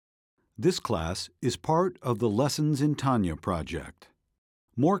This class is part of the Lessons in Tanya project.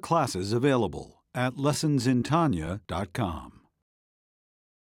 More classes available at lessonsintanya.com.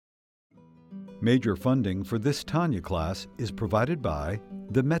 Major funding for this Tanya class is provided by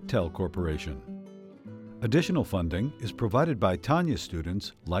the Mettel Corporation. Additional funding is provided by Tanya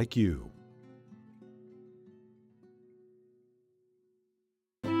students like you.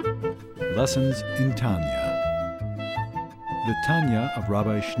 Lessons in Tanya. The Tanya of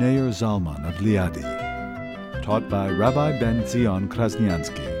Rabbi Schneur Zalman of Liadi, taught by Rabbi Ben Zion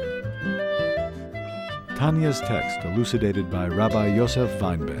Krasniansky. Tanya's text elucidated by Rabbi Yosef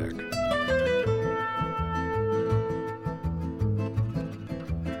Weinberg.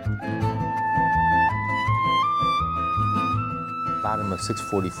 Bottom of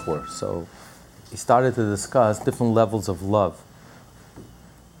 644. So he started to discuss different levels of love.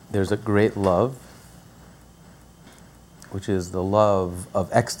 There's a great love, which is the love of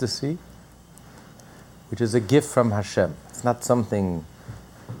ecstasy, which is a gift from Hashem. It's not something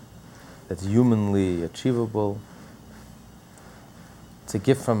that's humanly achievable. It's a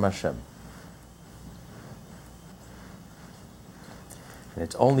gift from Hashem. And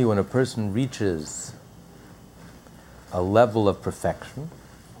it's only when a person reaches a level of perfection,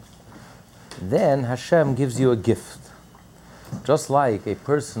 then Hashem gives you a gift. Just like a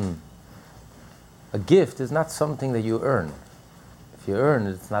gift is not something that you earn. If you earn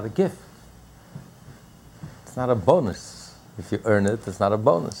it, it's not a gift. It's not a bonus. If you earn it, it's not a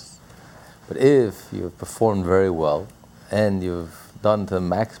bonus. But if you've performed very well and you've done to the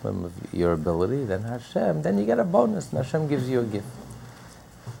maximum of your ability, then you get a bonus, and Hashem gives you a gift.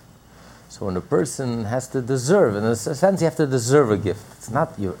 So when a person has to deserve, in a sense you have to deserve a gift. It's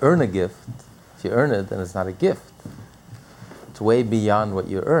not you earn a gift. If you earn it, then it's not a gift. It's way beyond what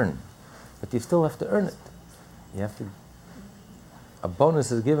you earn. But you still have to earn it. A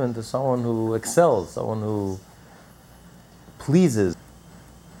bonus is given to someone who excels, someone who pleases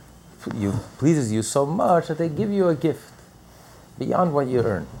you so much that they give you a gift beyond what you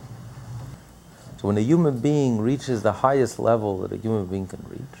earn. So when a human being reaches the highest level that a human being can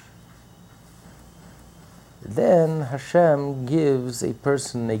reach, then Hashem gives a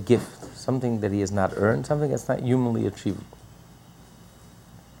person a gift, something that he has not earned, something that's not humanly achievable.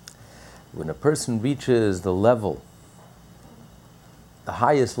 When a person reaches the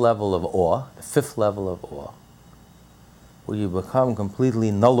highest level of awe, the fifth level of awe, where you become completely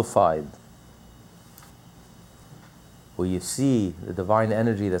nullified, where you see the divine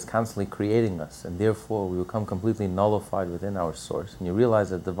energy that's constantly creating us, and therefore we become completely nullified within our source, and you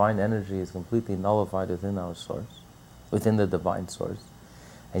realize that divine energy is completely nullified within our source, within the divine source,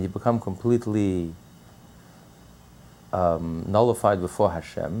 and you become completely nullified before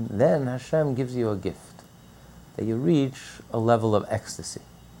Hashem, then Hashem gives you a gift, that you reach a level of ecstasy.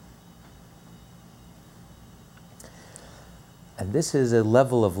 And this is a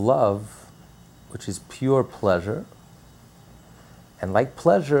level of love which is pure pleasure, and like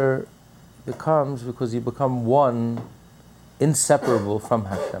pleasure becomes because you become one, inseparable from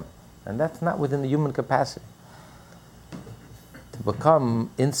Hashem. And that's not within the human capacity. To become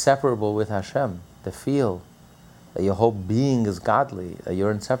inseparable with Hashem, to feel that your whole being is godly, that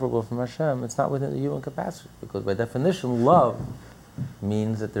you're inseparable from Hashem, it's not within the human capacity. Because by definition, love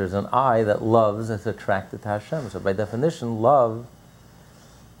means that there's an I that loves, that's attracted to Hashem. So by definition, love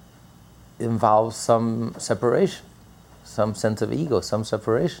involves some separation, some sense of ego, some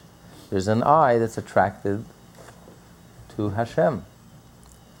separation. There's an I that's attracted to Hashem.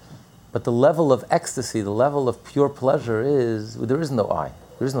 But the level of ecstasy, the level of pure pleasure there is no I,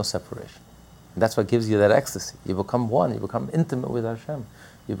 there is no separation. And that's what gives you that ecstasy. You become one, you become intimate with Hashem.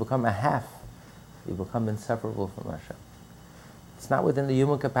 You become a half. You become inseparable from Hashem. It's not within the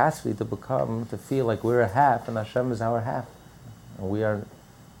human capacity to feel like we're a half and Hashem is our half. And we are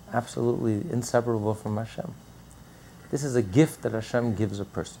absolutely inseparable from Hashem. This is a gift that Hashem gives a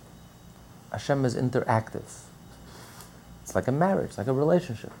person. Hashem is interactive. It's like a marriage, like a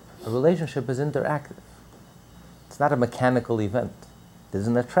relationship. A relationship is interactive. It's not a mechanical event. There's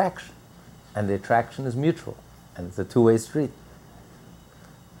an attraction. And the attraction is mutual. And it's a two-way street.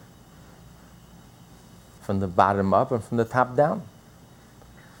 From the bottom up and from the top down.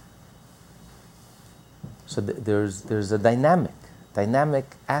 So there's a dynamic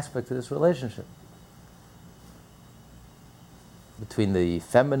aspect to this relationship. Between the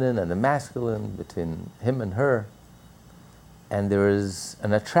feminine and the masculine, between him and her. And there is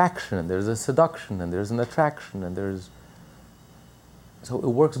an attraction, and there's a seduction, and there's an attraction, and so it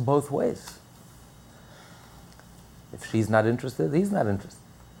works both ways. If she's not interested, he's not interested.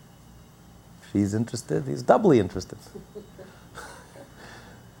 If she's interested, he's doubly interested.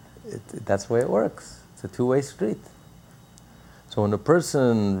 That's the way it works. It's a two-way street. So when a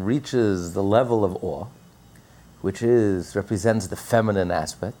person reaches the level of awe, which represents the feminine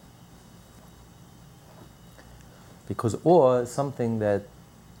aspect, because awe is something that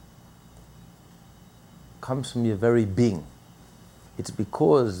comes from your very being. It's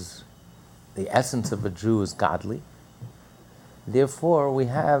because the essence of a Jew is godly. Therefore, we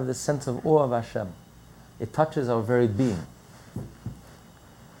have the sense of awe of Hashem. It touches our very being.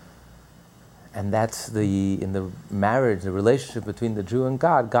 And that's in the marriage, the relationship between the Jew and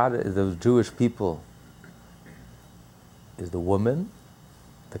God. God, the Jewish people, is the woman,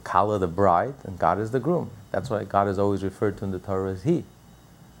 the Kala, the bride, and God is the groom. That's why God is always referred to in the Torah as He.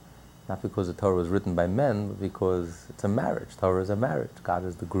 Not because the Torah was written by men, but because it's a marriage. Torah is a marriage. God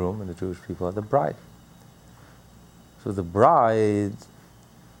is the groom, and the Jewish people are the bride. So the bride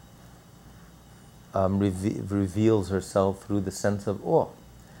reveals herself through the sense of awe,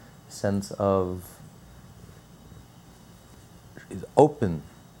 sense of is open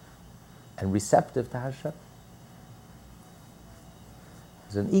and receptive to Hashem.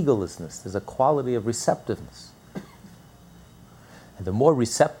 There's an egolessness, there's a quality of receptiveness. And the more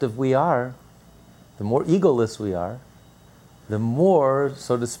receptive we are, the more egoless we are, the more,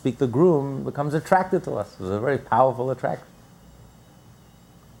 so to speak, the groom becomes attracted to us. It's a very powerful attraction.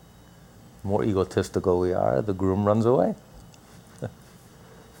 The more egotistical we are, the groom runs away.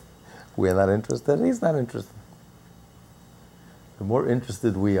 We're not interested, he's not interested. The more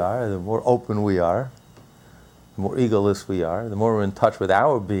interested we are, the more open we are, the more egoless we are, the more we're in touch with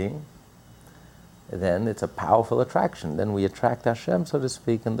our being, then it's a powerful attraction. Then we attract Hashem, so to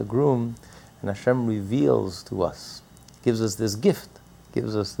speak, and the groom, and Hashem reveals to us, gives us this gift,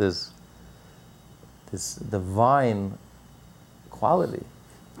 gives us this divine quality,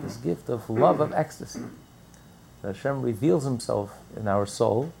 this gift of love, of ecstasy. Hashem reveals Himself in our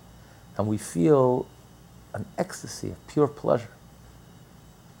soul, and we feel an ecstasy of pure pleasure.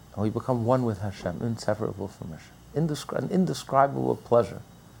 And we become one with Hashem, inseparable from Hashem. An indescribable pleasure,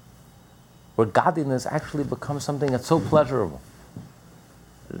 where godliness actually becomes something that's so pleasurable.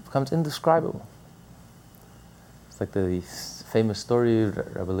 It becomes indescribable. It's like the famous story of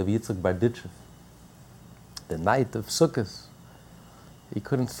Rabbi Levi Yitzchak Berditchev. The night of Sukkot, he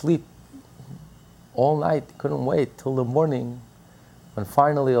couldn't sleep all night. He couldn't wait till the morning, when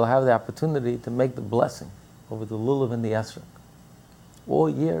finally he'll have the opportunity to make the blessing over the lulav and the esrog. All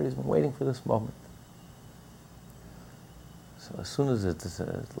year he's been waiting for this moment. So as soon as it's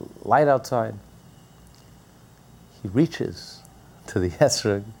light outside, he reaches to the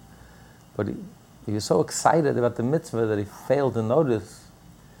esrog, but he was so excited about the mitzvah that he failed to notice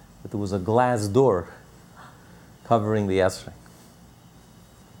that there was a glass door covering the esrog.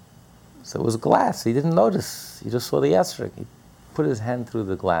 So it was glass. He didn't notice. He just saw the esrog. He put his hand through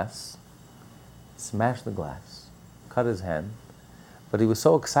the glass, smashed the glass, cut his hand. But he was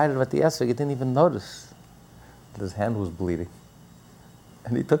so excited about the esrog, he didn't even notice that his hand was bleeding.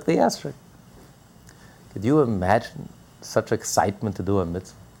 And he took the esrog. Could you imagine such excitement to do a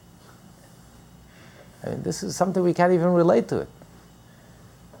mitzvah? I mean, this is something we can't even relate to it.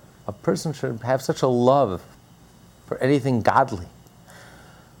 A person should have such a love for anything godly,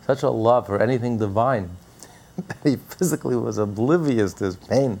 such a love for anything divine, that he physically was oblivious to his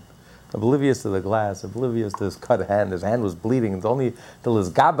pain, oblivious to the glass, oblivious to his cut hand. His hand was bleeding. It's only till his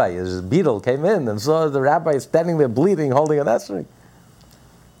gabbai, his beadle, came in and saw the rabbi standing there bleeding, holding an esrog.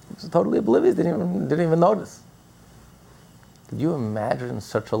 He was totally oblivious, didn't even notice. Could you imagine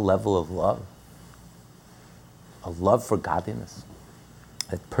such a level of love? A love for godliness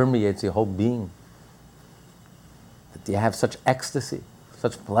that permeates your whole being. That you have such ecstasy,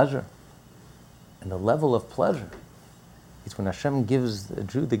 such pleasure. And the level of pleasure is when Hashem gives the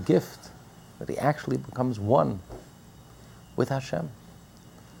Jew the gift that he actually becomes one with Hashem.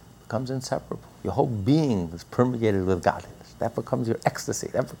 Becomes inseparable. Your whole being is permeated with godliness. That becomes your ecstasy.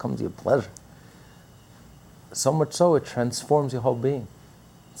 That becomes your pleasure. So much so, it transforms your whole being.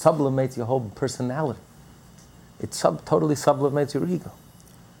 It sublimates your whole personality. It totally sublimates your ego.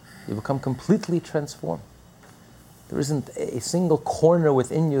 You become completely transformed. There isn't a single corner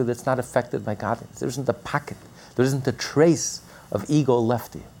within you that's not affected by godliness. There isn't a pocket. There isn't a trace of ego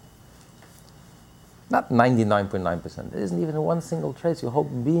left to you. Not 99.9%. There isn't even one single trace. Your whole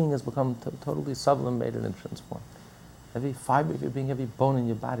being has become totally sublimated and transformed. Every fiber of your being, every bone in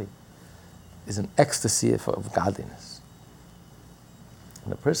your body is an ecstasy of godliness.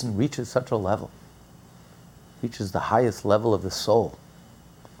 When a person reaches such a level, reaches the highest level of the soul,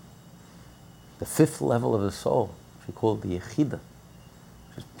 the fifth level of the soul, which we call the Yechidah,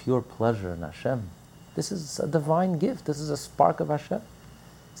 which is pure pleasure in Hashem. This is a divine gift. This is a spark of Hashem.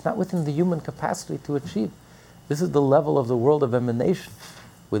 It's not within the human capacity to achieve. This is the level of the world of emanation,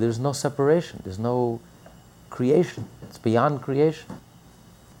 where there's no separation, there's no creation. It's beyond creation.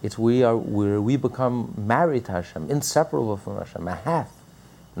 It's where we become married to Hashem, inseparable from Hashem, a half,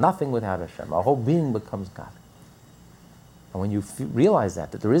 nothing without Hashem. Our whole being becomes God. And when you realize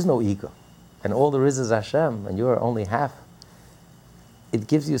that there is no ego, and all there is Hashem, and you are only half, it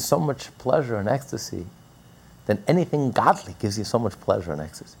gives you so much pleasure and ecstasy. Then anything godly gives you so much pleasure and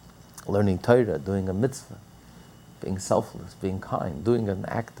ecstasy. Learning Torah, doing a mitzvah, being selfless, being kind, doing an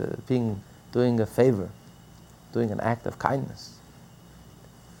act, doing a favor, doing an act of kindness,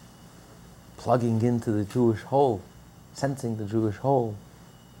 plugging into the Jewish whole, sensing the Jewish whole,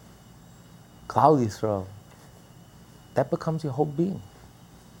 Klal Yisrael, that becomes your whole being.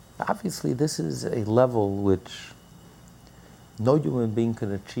 Obviously, this is a level which no human being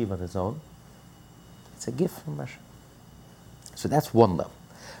can achieve on his own. It's a gift from Hashem. So that's one level.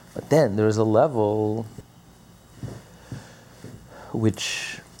 But then there is a level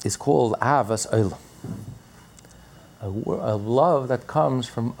which is called Avas Olam, a love that comes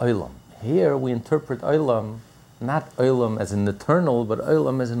from Olam. Here we interpret Olam, not Olam as in eternal, but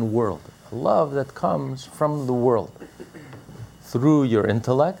Olam as in world. A love that comes from the world. Through your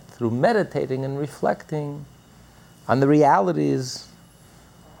intellect, through meditating and reflecting on the realities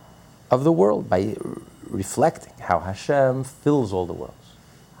of the world, by reflecting how Hashem fills all the worlds,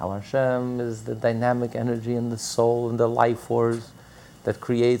 how Hashem is the dynamic energy and the soul and the life force that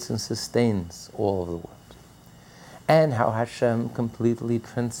creates and sustains all of the world, and how Hashem completely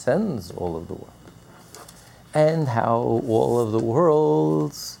transcends all of the world, and how all of the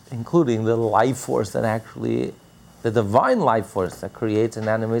worlds, including the life force that actually, the divine life force that creates and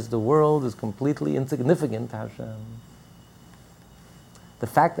animates the world, is completely insignificant to Hashem. The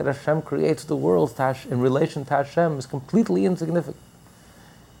fact that Hashem creates the world in relation to Hashem is completely insignificant.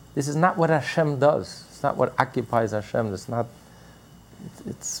 This is not what Hashem does. It's not what occupies Hashem.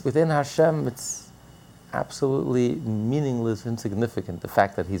 It's within Hashem, it's absolutely meaningless, insignificant, the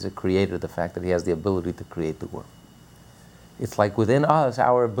fact that He's a creator, the fact that He has the ability to create the world. It's like within us,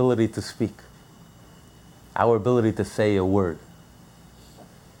 our ability to speak, our ability to say a word.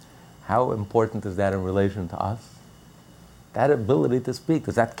 How important is that in relation to us? That ability to speak,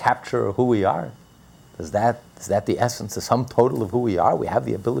 does that capture who we are? Is that the essence, the sum total of who we are? We have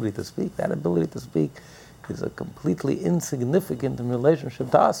the ability to speak. That ability to speak is a completely insignificant in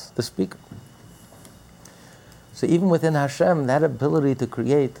relationship to us, the speaker. So even within Hashem, that ability to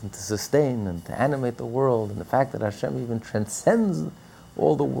create and to sustain and to animate the world, and the fact that Hashem even transcends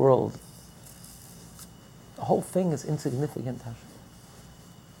all the world, the whole thing is insignificant to Hashem.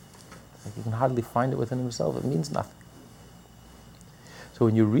 Like you can hardly find it within Himself. It means nothing. So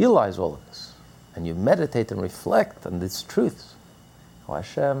when you realize all of this, and you meditate and reflect on these truths, how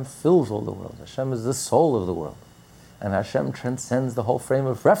Hashem fills all the world, Hashem is the soul of the world, and Hashem transcends the whole frame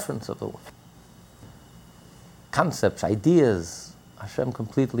of reference of the world. Concepts, ideas, Hashem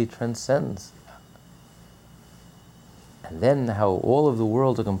completely transcends. And then how all of the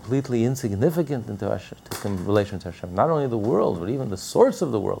worlds are completely insignificant in relation to Hashem. Not only the world, but even the source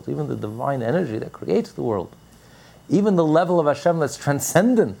of the world, even the divine energy that creates the world. Even the level of Hashem that's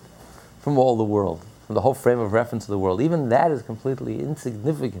transcendent from all the world, from the whole frame of reference of the world, even that is completely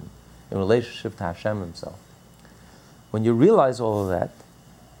insignificant in relationship to Hashem Himself. When you realize all of that,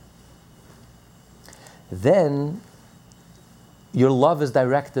 then your love is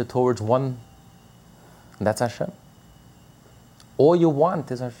directed towards one, and that's Hashem. All you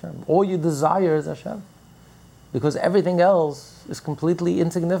want is Hashem. All you desire is Hashem. Because everything else is completely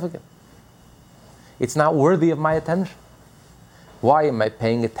insignificant. It's not worthy of my attention. Why am I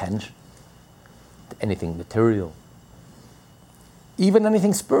paying attention to anything material? Even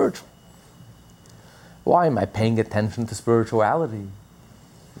anything spiritual. Why am I paying attention to spirituality,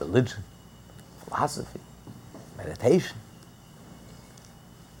 religion, philosophy, meditation,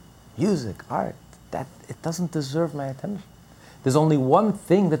 music, art? That it doesn't deserve my attention. There's only one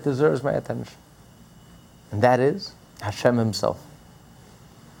thing that deserves my attention, and that is Hashem Himself.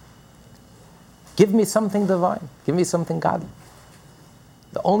 Give me something divine. Give me something godly.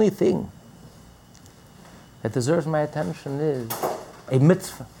 The only thing that deserves my attention is a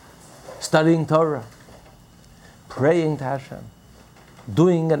mitzvah, studying Torah, praying to Hashem,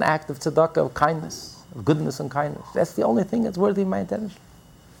 doing an act of tzedakah, of kindness, of goodness and kindness. That's the only thing that's worthy of my attention.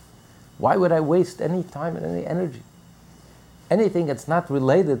 Why would I waste any time and any energy? Anything that's not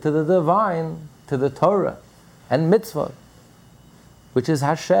related to the divine, to the Torah and mitzvah, which is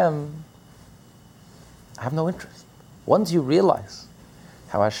Hashem, I have no interest. Once you realize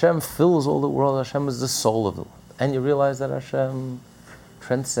how Hashem fills all the world, Hashem is the soul of the world, and you realize that Hashem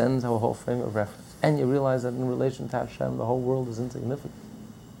transcends our whole frame of reference. And you realize that in relation to Hashem, the whole world is insignificant.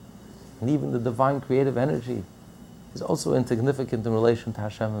 And even the divine creative energy is also insignificant in relation to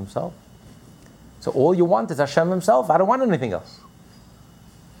Hashem himself. So all you want is Hashem himself. I don't want anything else.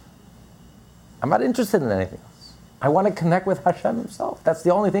 I'm not interested in anything else. I want to connect with Hashem himself. That's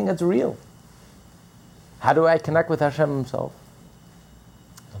the only thing that's real. How do I connect with Hashem himself?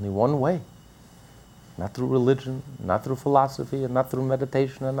 There's only one way. Not through religion, not through philosophy, and not through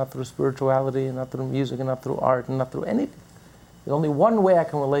meditation, and not through spirituality, and not through music, and not through art, and not through anything. There's only one way I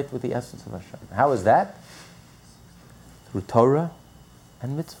can relate with the essence of Hashem. How is that? Through Torah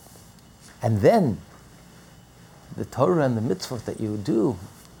and mitzvah. And then, the Torah and the mitzvah that you do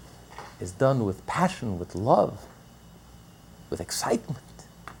is done with passion, with love, with excitement.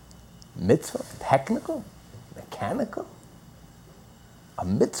 Mitzvah, technical, mechanical. A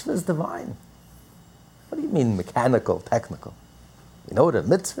mitzvah is divine. What do you mean mechanical, technical? You know what a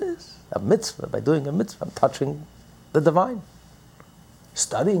mitzvah is? A mitzvah, by doing a mitzvah, I'm touching the divine.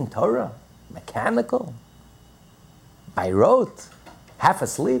 Studying Torah, mechanical, by rote, half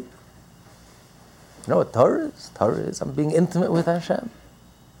asleep. You know what Torah is? Torah is I'm being intimate with Hashem.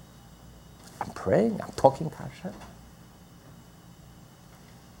 I'm praying, I'm talking to Hashem.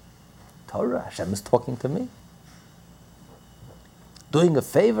 Torah, Hashem is talking to me. Doing a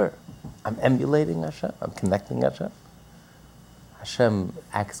favor, I'm emulating Hashem, I'm connecting Hashem. Hashem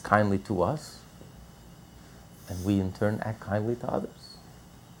acts kindly to us, and we in turn act kindly to others.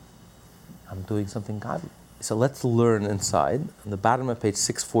 I'm doing something godly. So let's learn inside, on the bottom of page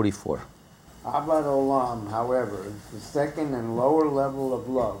 644. Ahavas Olam, however, the second and lower level of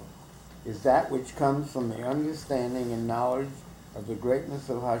love, is that which comes from the understanding and knowledge of the greatness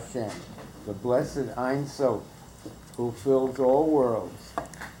of Hashem, the blessed Ein Sof, who fills all worlds,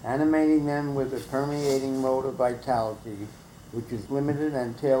 animating them with a permeating mode of vitality, which is limited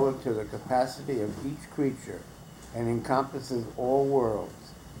and tailored to the capacity of each creature, and encompasses all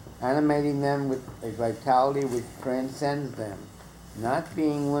worlds, animating them with a vitality which transcends them, not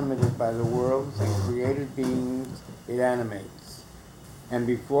being limited by the worlds and created beings it animates, and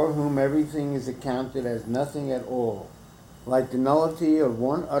before whom everything is accounted as nothing at all, like the nullity of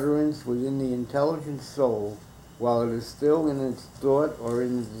one utterance within the intelligent soul, while it is still in its thought or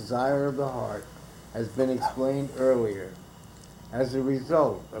in the desire of the heart, has been explained earlier. As a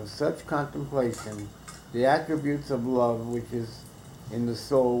result of such contemplation, the attributes of love which is in the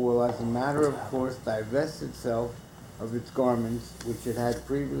soul will, as a matter of course, divest itself of its garments which it had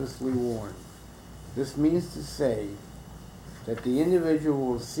previously worn. This means to say that the individual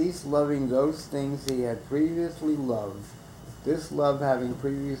will cease loving those things he had previously loved, this love having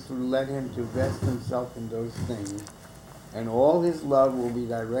previously led him to vest himself in those things, and all his love will be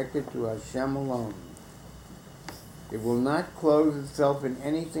directed to Hashem alone. It will not clothe itself in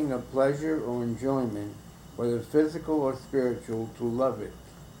anything of pleasure or enjoyment, whether physical or spiritual, to love it,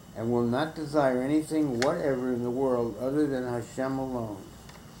 and will not desire anything whatever in the world other than Hashem alone,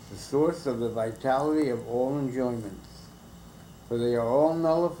 the source of the vitality of all enjoyments. For they are all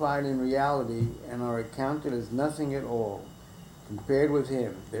nullified in reality and are accounted as nothing at all, compared with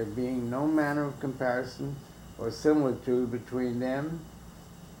Him, there being no manner of comparison or similitude between them,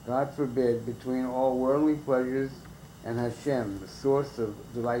 God forbid, between all worldly pleasures and Hashem, the source of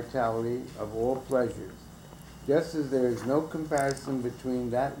the vitality of all pleasures, just as there is no comparison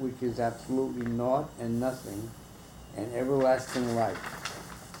between that which is absolutely naught and nothing and everlasting life.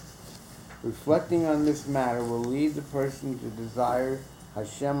 Reflecting on this matter will lead the person to desire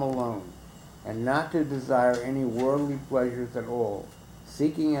Hashem alone, and not to desire any worldly pleasures at all,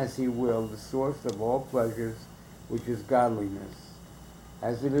 seeking as he will the source of all pleasures, which is godliness.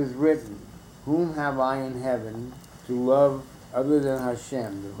 As it is written, whom have I in heaven to love other than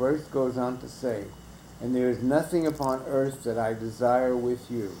Hashem? The verse goes on to say, and there is nothing upon earth that I desire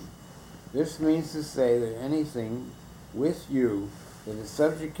with you. This means to say that anything with you that is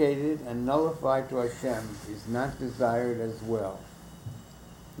subjugated and nullified to Hashem is not desired as well.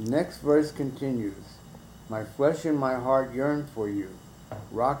 The next verse continues, my flesh and my heart yearn for you,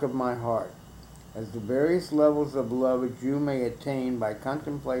 rock of my heart. As the various levels of love a Jew may attain by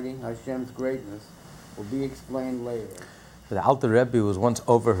contemplating Hashem's greatness will be explained later. The Alter Rebbe was once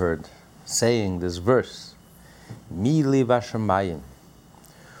overheard saying this verse, Mi li v'ashamayim,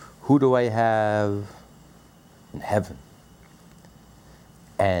 who do I have in heaven?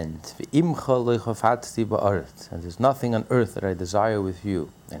 And there's nothing on earth that I desire with you.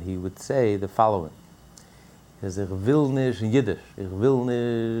 And he would say the following. He says, Ich will nicht in Yiddish, ich will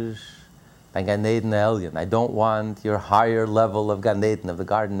nicht dein Gan Eden Elyon. I don't want your higher level of Gan Eden, of the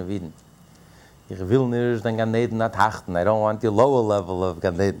Garden of Eden. Ich will nicht den Gan Eden achten. I don't want the lower level of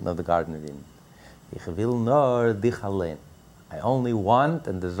Gan Eden of the Garden of Eden. Ich will nur dich allein. I only want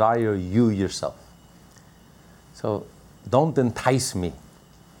and desire you yourself. So don't entice me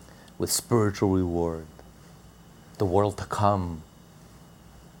with spiritual reward, the world to come,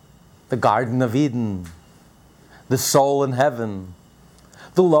 the Garden of Eden, the soul in heaven,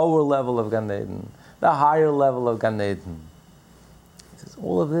 the lower level of Gan Eden, the higher level of Gan Eden. He says,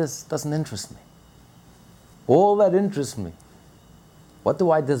 all of this doesn't interest me. All that interests me. What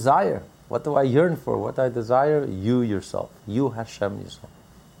do I desire? What do I yearn for? What do I desire? You yourself. You, Hashem, yourself.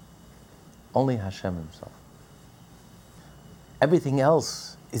 Only Hashem himself. Everything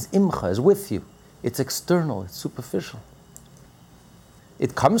else is imcha, is with you. It's external, it's superficial.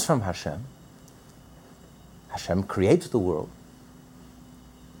 It comes from Hashem. Hashem creates the world.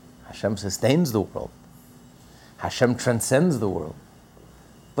 Hashem sustains the world. Hashem transcends the world.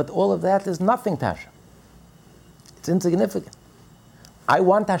 But all of that is nothing to Hashem. It's insignificant. I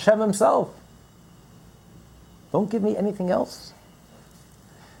want Hashem himself. Don't give me anything else.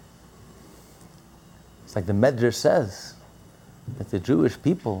 It's like the Medrash says, that the Jewish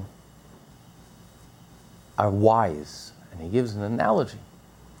people are wise. And he gives an analogy,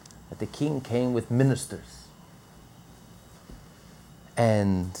 that the king came with ministers.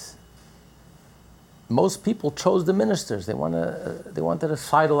 And most people chose the ministers. They wanted to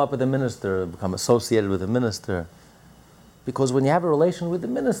sidle up with the minister, become associated with the minister. Because when you have a relation with the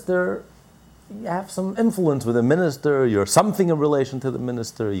minister, you have some influence with the minister, you're something in relation to the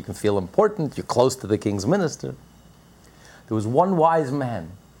minister, you can feel important, you're close to the king's minister. There was one wise man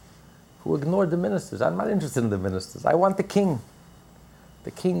who ignored the ministers. I'm not interested in the ministers. I want the king.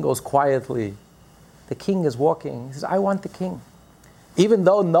 The king goes quietly. The king is walking. He says, I want the king. Even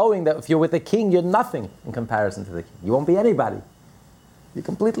though knowing that if you're with the king, you're nothing in comparison to the king. You won't be anybody. You're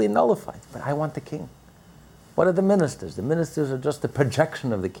completely nullified. But I want the king. What are the ministers? The ministers are just a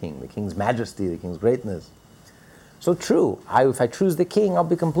projection of the king's majesty, the king's greatness. So true, if I choose the king, I'll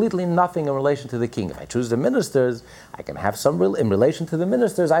be completely nothing in relation to the king. If I choose the ministers, I can have in relation to the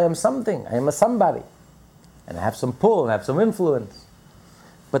ministers, I am something, I am a somebody. And I have some pull, and I have some influence.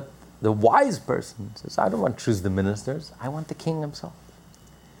 But the wise person says, I don't want to choose the ministers, I want the king himself.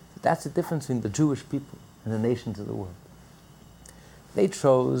 That's the difference between the Jewish people and the nations of the world. They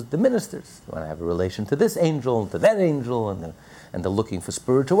chose the ministers. They want to have a relation to this angel, and to that angel, and they're looking for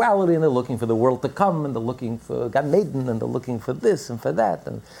spirituality, and they're looking for the world to come, and they're looking for Gan Eden, and they're looking for this and for that,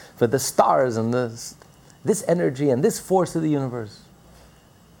 and for the stars, and this energy, and this force of the universe.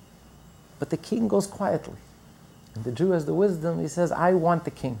 But the king goes quietly. And the Jew has the wisdom, he says, I want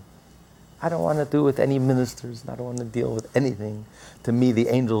the king. I don't want to do with any ministers, I don't want to deal with anything. To me, the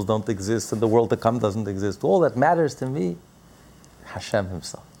angels don't exist, and the world to come doesn't exist. All that matters to me, Hashem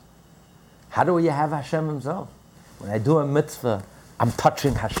himself. How do you have Hashem himself? When I do a mitzvah, I'm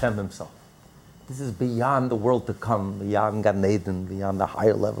touching Hashem himself. This is beyond the world to come, beyond Gan Eden, beyond the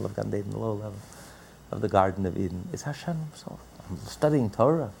higher level of Gan Eden, the lower level of the Garden of Eden. It's Hashem himself. I'm studying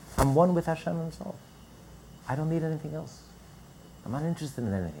Torah. I'm one with Hashem himself. I don't need anything else. I'm not interested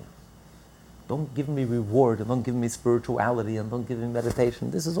in anything else. Don't give me reward, and don't give me spirituality, and don't give me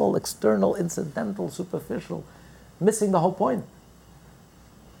meditation. This is all external, incidental, superficial, missing the whole point.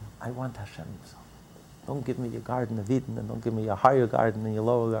 I want Hashem himself. Don't give me your Garden of Eden, and don't give me your higher garden and your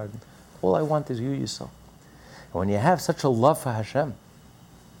lower garden. All I want is you yourself. And when you have such a love for Hashem,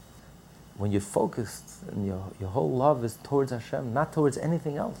 when you're focused and your whole love is towards Hashem, not towards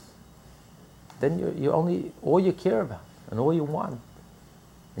anything else, then you're only, all you care about and all you want,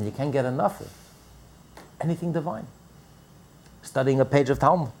 and you can't get enough of anything divine. Studying a page of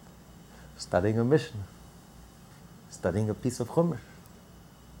Talmud, studying a Mishnah, studying a piece of Chumash,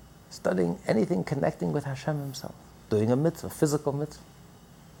 studying anything connecting with Hashem himself, doing a mitzvah, physical mitzvah,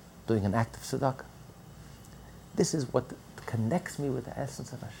 doing an act of tzedakah. This is what connects me with the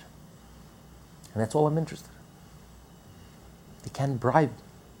essence of Hashem. And that's all I'm interested in. You can't bribe.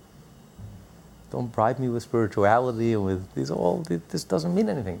 Don't bribe me with spirituality and with this doesn't mean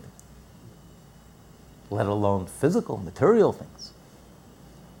anything to me. Let alone physical, material things.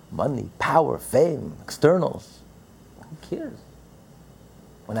 Money, power, fame, externals. Who cares?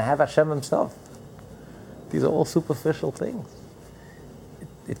 When I have Hashem himself, these are all superficial things.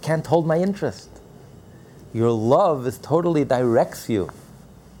 It can't hold my interest. Your love totally directs you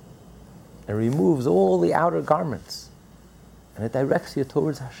and removes all the outer garments, and it directs you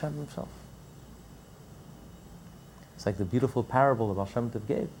towards Hashem himself. It's like the beautiful parable of Baal Shem Tov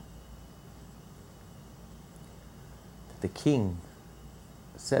gave. The king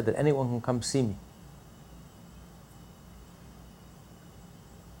said that anyone can come see me.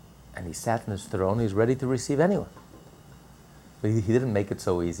 And he sat in his throne, he's ready to receive anyone. But he didn't make it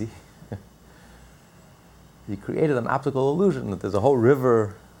so easy. He created an optical illusion that there's a whole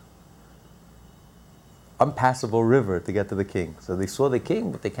river, unpassable river to get to the king. So they saw the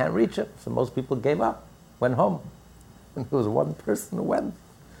king, but they can't reach him. So most people gave up, went home. And there was one person who went.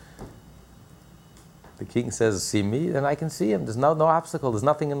 The king says, see me, then I can see him. There's no obstacle, there's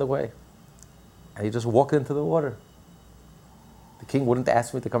nothing in the way. And he just walked into the water. The king wouldn't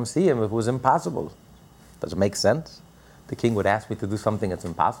ask me to come see him if it was impossible. Does it make sense? The king would ask me to do something that's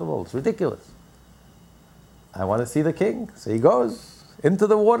impossible. It's ridiculous. I want to see the king. So he goes into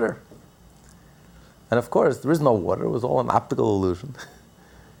the water. And of course, there is no water. It was all an optical illusion.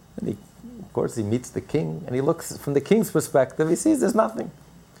 And of course, he meets the king. And he looks from the king's perspective. He sees there's nothing.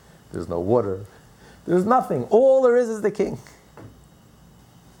 There's no water. There's nothing. All there is the king.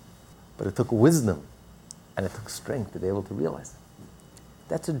 But it took wisdom. And it took strength to be able to realize it.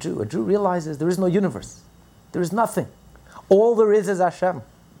 That's a Jew. A Jew realizes there is no universe. There is nothing. All there is Hashem.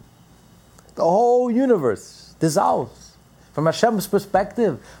 The whole universe dissolves. From Hashem's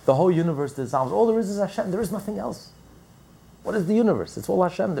perspective, the whole universe dissolves. All there is Hashem. There is nothing else. What is the universe? It's all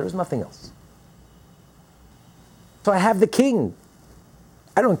Hashem. There is nothing else. So I have the king.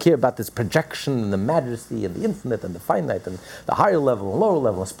 I don't care about this projection and the majesty and the infinite and the finite and the higher level and lower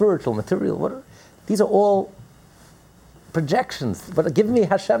level and spiritual, material, whatever. These are all projections. But give me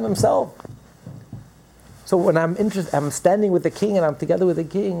Hashem himself. So when I'm standing with the king and I'm together with the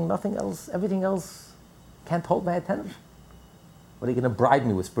king, nothing else, everything else can't hold my attention. What are you going to bribe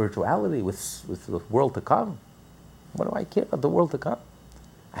me with spirituality, with the world to come? What do I care about the world to come?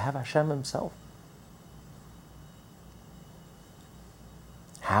 I have Hashem himself.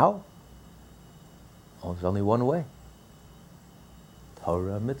 How? Oh, there's only one way.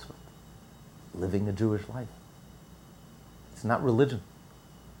 Torah mitzvah. Living a Jewish life. It's not religion.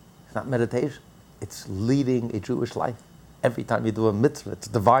 It's not meditation. It's leading a Jewish life. Every time you do a mitzvah, it's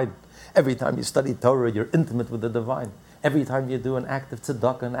divine. Every time you study Torah, you're intimate with the divine. Every time you do an act of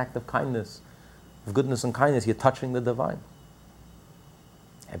tzedakah, an act of kindness, of goodness and kindness, you're touching the divine.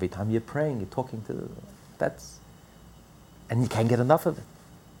 Every time you're praying, you're talking to and you can't get enough of it.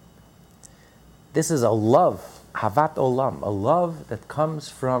 This is a love, havat olam, a love that comes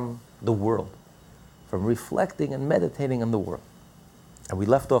from the world, from reflecting and meditating on the world. And we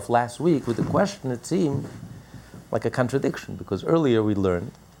left off last week with the question that seemed like a contradiction, because earlier we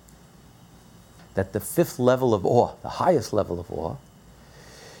learned that the fifth level of awe, the highest level of awe,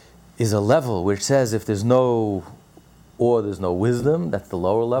 is a level which says if there's no awe, there's no wisdom. That's the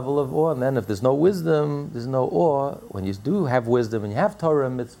lower level of awe. And then if there's no wisdom, there's no awe. When you do have wisdom and you have Torah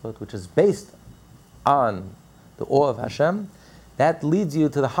and mitzvot, which is based on the awe of Hashem, that leads you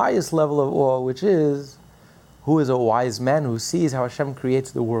to the highest level of awe, which is, who is a wise man who sees how Hashem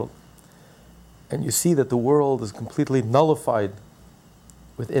creates the world. And you see that the world is completely nullified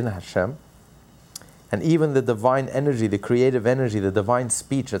within Hashem. And even the divine energy, the creative energy, the divine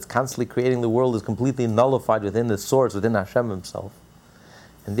speech that's constantly creating the world is completely nullified within the source, within Hashem himself.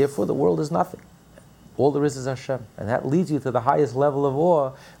 And therefore the world is nothing. All there is Hashem. And that leads you to the highest level of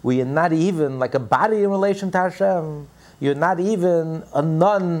awe, where you're not even like a body in relation to Hashem. You're not even a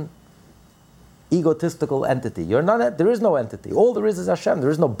non-egotistical entity. There is no entity. All there is Hashem. There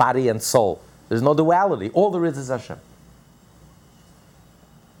is no body and soul. There's no duality. All there is Hashem.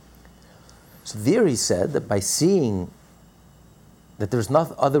 So there he said that by seeing that there's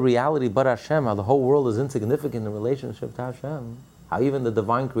no other reality but Hashem, how the whole world is insignificant in relationship to Hashem, how even the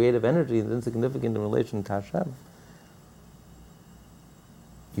divine creative energy is insignificant in relation to Hashem,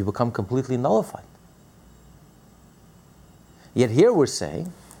 you become completely nullified. Yet here we're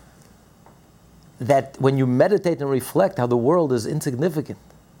saying that when you meditate and reflect how the world is insignificant,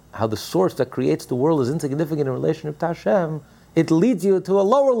 how the source that creates the world is insignificant in relationship to Hashem, it leads you to a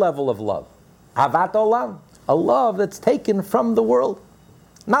lower level of love. Ahavat olam, a love that's taken from the world.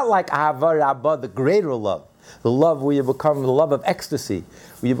 Not like Ahava Rabbah, the greater love. The love where you become the love of ecstasy,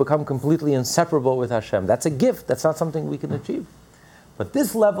 where you become completely inseparable with Hashem. That's a gift. That's not something we can achieve. But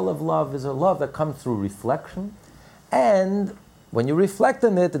this level of love is a love that comes through reflection. And when you reflect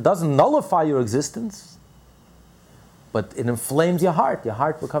on it, it doesn't nullify your existence, but it inflames your heart. Your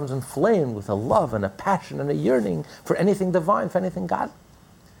heart becomes inflamed with a love and a passion and a yearning for anything divine, for anything God.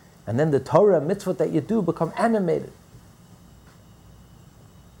 And then the Torah mitzvot that you do become animated.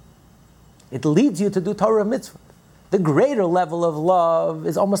 It leads you to do Torah mitzvot. The greater level of love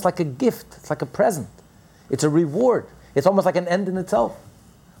is almost like a gift. It's like a present. It's a reward. It's almost like an end in itself.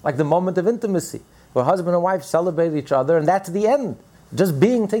 Like the moment of intimacy, where husband and wife celebrate each other, and that's the end. Just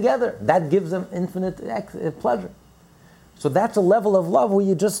being together. That gives them infinite pleasure. So that's a level of love where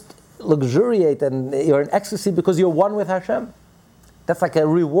you just luxuriate and you're in ecstasy because you're one with Hashem. That's like a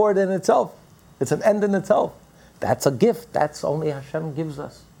reward in itself. It's an end in itself. That's a gift. That's only Hashem gives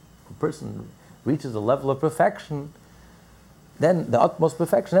us. If a person reaches a level of perfection, then the utmost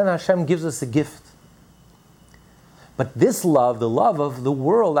perfection, then Hashem gives us a gift. But this love, the love of the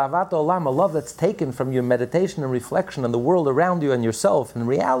world, Avat Olam, a love that's taken from your meditation and reflection on the world around you and yourself, in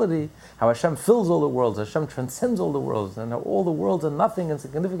reality, how Hashem fills all the worlds, Hashem transcends all the worlds, and how all the worlds are nothing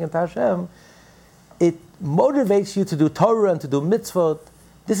insignificant to Hashem, it motivates you to do Torah and to do mitzvot.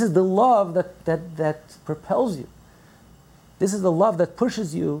 This is the love that propels you. This is the love that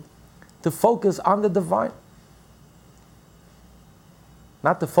pushes you to focus on the divine.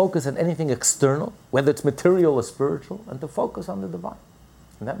 Not to focus on anything external, whether it's material or spiritual, and to focus on the divine.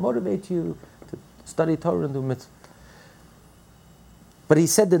 And that motivates you to study Torah and do mitzvah. But he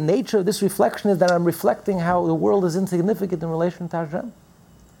said the nature of this reflection is that I'm reflecting how the world is insignificant in relation to Hashem.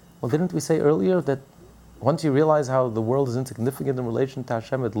 Well, didn't we say earlier that once you realize how the world is insignificant in relation to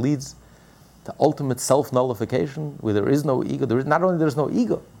Hashem, it leads to ultimate self-nullification, where there is no ego. Not only there's no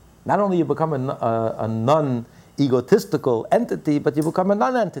ego, not only you become a non-egotistical entity, but you become a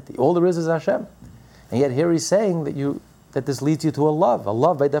non-entity. All there is Hashem. And yet here he's saying that this leads you to a love. A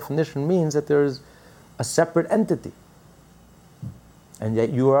love, by definition, means that there is a separate entity. And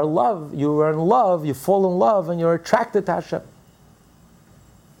yet you are in love, you fall in love, and you're attracted to Hashem.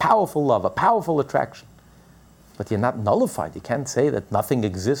 Powerful love, a powerful attraction. But you're not nullified. You can't say that nothing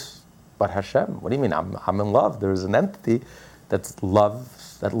exists but Hashem. What do you mean? I'm in love. There is an entity that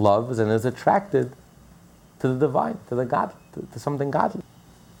loves and is attracted to the divine, to the God, to something godly.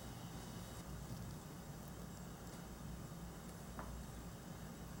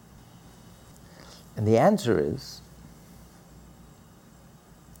 And the answer is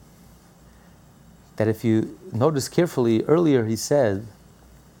that if you notice carefully, earlier he said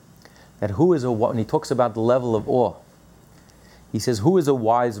that when he talks about the level of awe, he says, who is a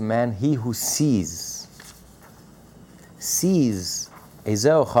wise man? He who sees.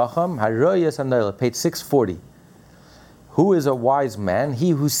 Ezeu Chacham, Haroyas Anoila, page 640. Who is a wise man? He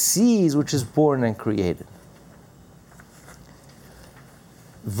who sees which is born and created.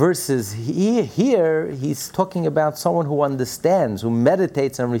 Versus here, he's talking about someone who understands, who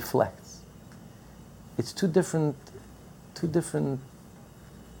meditates and reflects. It's two different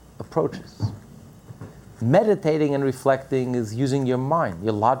approaches. Meditating and reflecting is using your mind,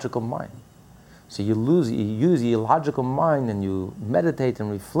 your logical mind. So you use your logical mind and you meditate and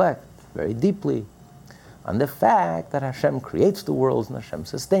reflect very deeply on the fact that Hashem creates the worlds and Hashem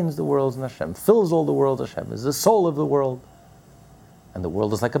sustains the worlds and Hashem fills all the worlds. Hashem is the soul of the world. And the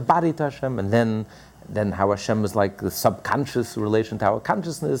world is like a body to Hashem. And then how Hashem is like the subconscious relation to our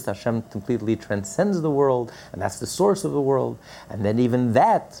consciousness. Hashem completely transcends the world, and that's the source of the world. And then even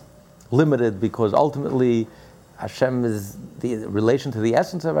that limited, because ultimately Hashem is the relation to the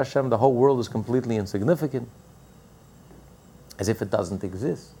essence of Hashem. The whole world is completely insignificant, as if it doesn't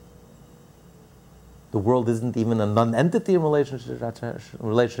exist. The world isn't even a non-entity in relationship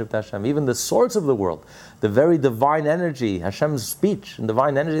to Hashem. Even the source of the world, the very divine energy, Hashem's speech and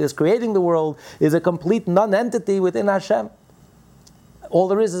divine energy that's creating the world, is a complete non-entity within Hashem. All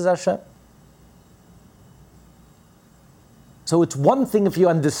there is Hashem. So it's one thing if you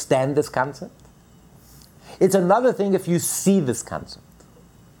understand this concept. It's another thing if you see this concept.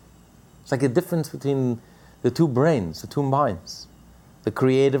 It's like a difference between the two brains, the two minds. The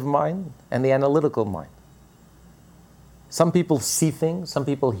creative mind and the analytical mind. Some people see things, some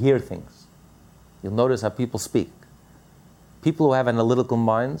people hear things. You'll notice how people speak. People who have analytical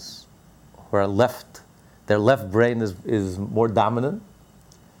minds, who are their left brain is more dominant,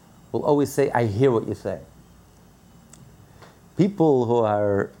 will always say, I hear what you're saying. People who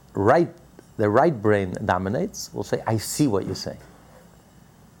are their right brain dominates, will say, I see what you're saying.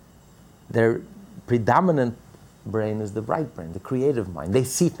 Their predominant brain is the right brain, the creative mind. They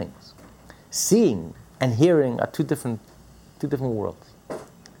see things. Seeing and hearing are two different worlds.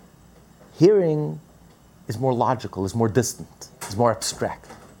 Hearing is more logical, is more distant, is more abstract,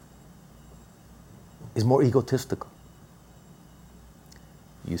 is more egotistical.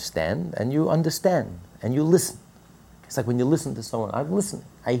 You stand and you understand and you listen. It's like when you listen to someone, I'm listening,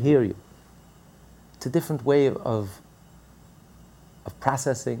 I hear you. It's a different way of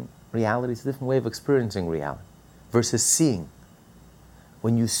processing reality, it's a different way of experiencing reality. Versus seeing.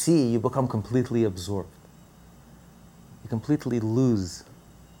 When you see, you become completely absorbed. You completely lose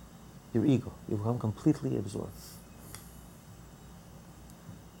your ego. You become completely absorbed.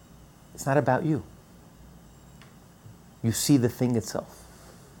 It's not about you. You see the thing itself.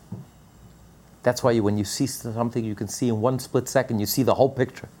 That's why when you see something, you can see in one split second, you see the whole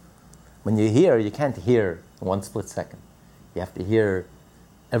picture. When you hear, you can't hear in one split second. You have to hear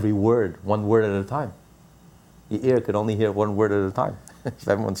every word, one word at a time. Your ear could only hear one word at a time. If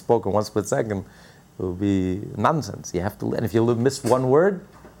everyone spoke in one split second, it would be nonsense. You have to, and if you miss one word,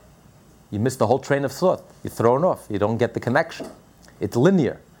 you miss the whole train of thought. You're thrown off. You don't get the connection. It's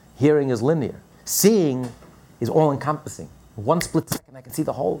linear. Hearing is linear. Seeing is all-encompassing. In one split second, I can see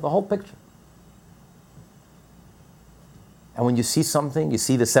the whole picture. And when you see something, you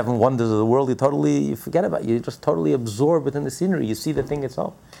see the 7 wonders of the world, you forget about it. You're just totally absorbed within the scenery. You see the thing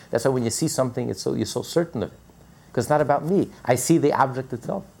itself. That's why when you see something, you're so certain of it. Because it's not about me. I see the object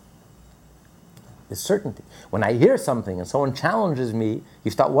itself. It's certainty. When I hear something and someone challenges me,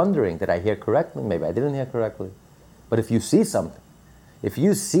 you start wondering, did I hear correctly? Maybe I didn't hear correctly. But if you see something, if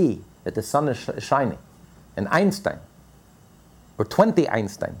you see that the sun is shining, and Einstein, or 20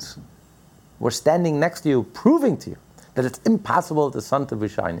 Einsteins, were standing next to you, proving to you that it's impossible for the sun to be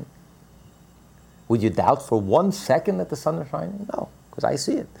shining, would you doubt for 1 second that the sun is shining? No, because I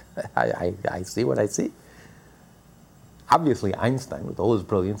see it. I see what I see. Obviously, Einstein, with all his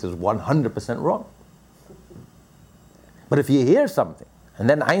brilliance, is 100% wrong. But if you hear something, and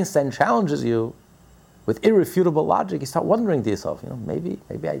then Einstein challenges you with irrefutable logic, you start wondering to yourself, maybe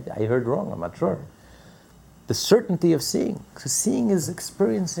I heard wrong, I'm not sure. The certainty of seeing. Because seeing is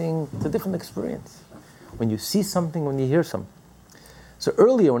experiencing, it's a different experience. When you see something, when you hear something. So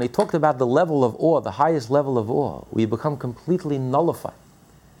earlier, when he talked about the level of awe, the highest level of awe, we become completely nullified,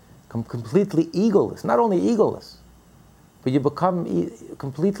 completely egoless. Not only egoless, but you become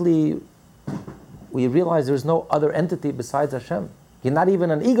completely, we realize there's no other entity besides Hashem. You're not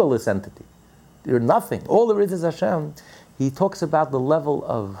even an egoless entity. You're nothing. All there is Hashem. He talks about the level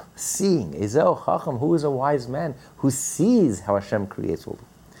of seeing. Ezeu Chacham, who is a wise man, who sees how Hashem creates all the world.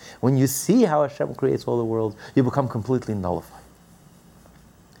 When you see how Hashem creates all the world, you become completely nullified.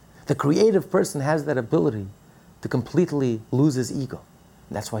 The creative person has that ability to completely lose his ego.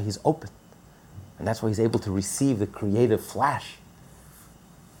 And that's why he's open. And that's why he's able to receive the creative flash,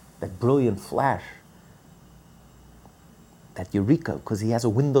 that brilliant flash, that eureka, because he has a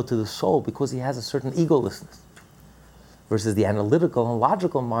window to the soul, because he has a certain egolessness. Versus the analytical and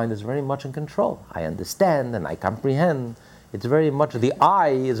logical mind is very much in control. I understand and I comprehend. It's very much, the I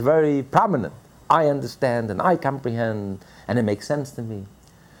is very prominent. I understand and I comprehend and it makes sense to me.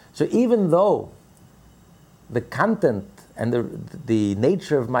 So even though the content and the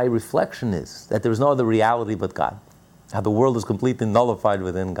nature of my reflection is that there is no other reality but God, how the world is completely nullified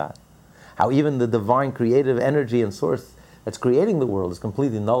within God, how even the divine creative energy and source that's creating the world is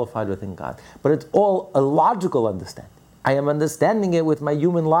completely nullified within God. But it's all a logical understanding. I am understanding it with my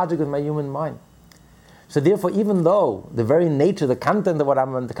human logic, with my human mind. So therefore, even though the very nature, the content of what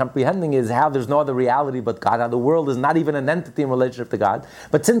I'm comprehending is how there's no other reality but God, how the world is not even an entity in relationship to God,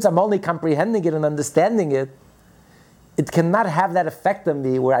 but since I'm only comprehending it and understanding it, it cannot have that effect on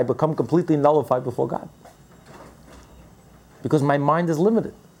me where I become completely nullified before God. Because my mind is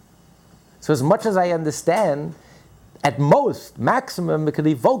limited. So as much as I understand, at most, maximum, it could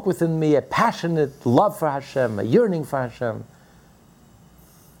evoke within me a passionate love for Hashem, a yearning for Hashem,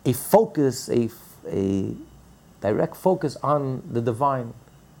 a focus, a direct focus on the divine,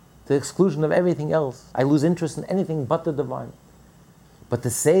 to the exclusion of everything else. I lose interest in anything but the divine. But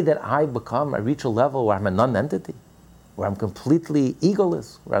to say that I reach a level where I'm a non-entity, where I'm completely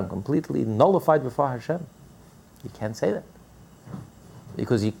egoless, where I'm completely nullified before Hashem, you can't say that.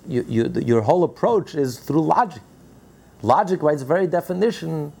 Because your whole approach is through logic. Logic, by its very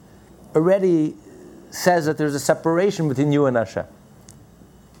definition, already says that there's a separation between you and Hashem.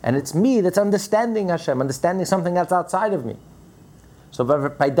 And it's me that's understanding Hashem, understanding something that's outside of me. So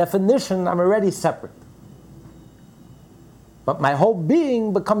by definition, I'm already separate. But my whole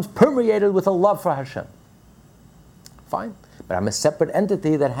being becomes permeated with a love for Hashem. Fine. But I'm a separate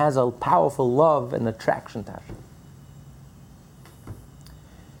entity that has a powerful love and attraction to Hashem.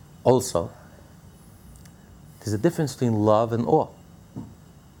 Also, there's a difference between love and awe.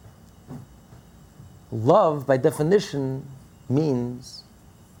 Love, by definition, means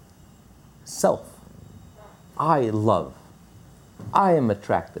self. I love. I am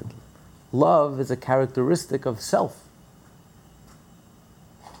attracted. Love is a characteristic of self.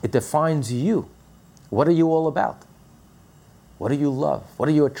 It defines you. What are you all about? What do you love? What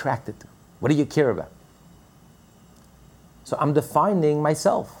are you attracted to? What do you care about? So I'm defining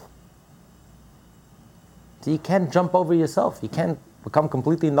myself. So you can't jump over yourself. You can't become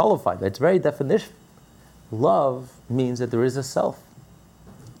completely nullified. By its very definition, love means that there is a self.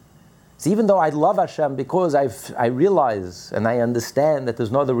 So even though I love Hashem because I realize and I understand that there's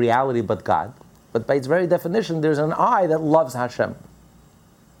no other reality but God, but by its very definition, there's an I that loves Hashem.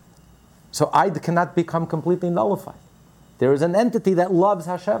 So I cannot become completely nullified. There is an entity that loves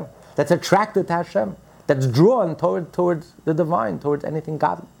Hashem, that's attracted to Hashem, that's drawn towards the divine, towards anything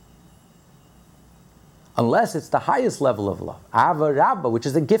godly. Unless it's the highest level of love, Ava Rabba, which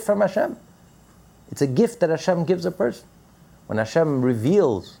is a gift from Hashem. It's a gift that Hashem gives a person. When Hashem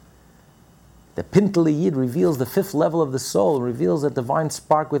reveals, the Pintele Yid reveals the fifth level of the soul, reveals a divine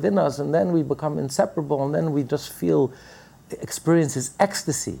spark within us, and then we become inseparable, and then we just experience His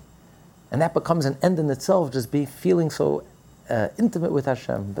ecstasy. And that becomes an end in itself, just feeling so intimate with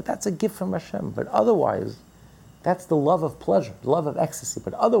Hashem. But that's a gift from Hashem. But otherwise, that's the love of pleasure, the love of ecstasy.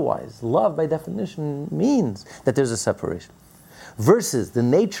 But otherwise, love by definition means that there's a separation. Versus the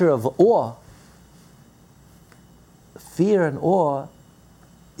nature of awe, fear and awe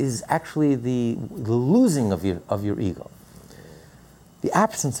is actually the losing of your ego. The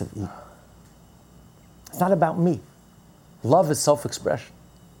absence of ego. It's not about me. Love is self-expression.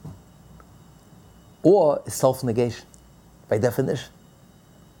 Awe is self-negation, by definition.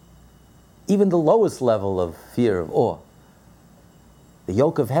 Even the lowest level of fear, of awe, the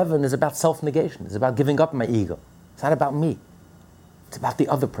yoke of heaven is about self-negation. It's about giving up my ego. It's not about me. It's about the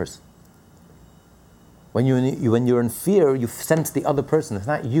other person. When you're in fear, you sense the other person. It's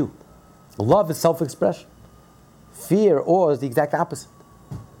not you. Love is self-expression. Fear, awe is the exact opposite.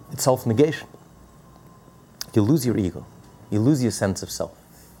 It's self-negation. You lose your ego. You lose your sense of self.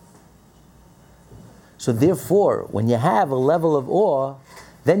 So therefore, when you have a level of awe,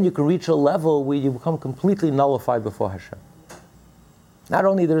 then you can reach a level where you become completely nullified before Hashem. Not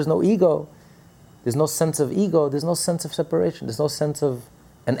only there's no ego, there's no sense of ego, there's no sense of separation, there's no sense of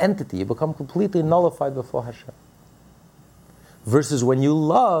an entity. You become completely nullified before Hashem. Versus when you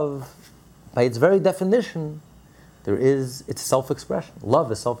love, by its very definition, it's self-expression.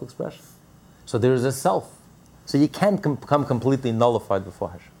 Love is self-expression. So there is a self. So you can't become completely nullified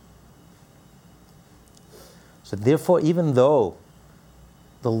before Hashem. So therefore, even though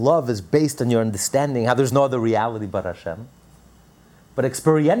the love is based on your understanding how there's no other reality but Hashem, but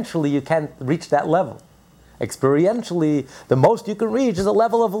experientially you can't reach that level. Experientially, the most you can reach is a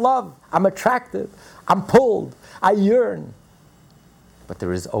level of love. I'm attracted, I'm pulled, I yearn. But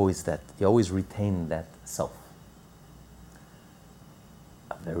there is always that, you always retain that self.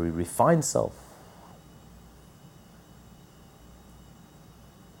 A very refined self.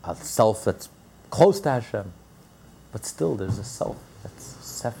 A self that's close to Hashem. But still there's a self that's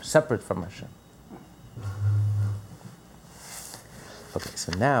separate from Hashem. Okay,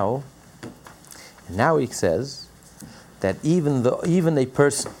 so now he says that even a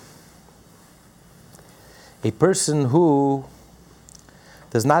person who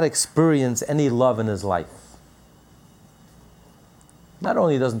does not experience any love in his life, not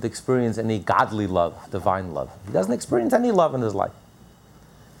only doesn't experience any godly love, divine love, he doesn't experience any love in his life.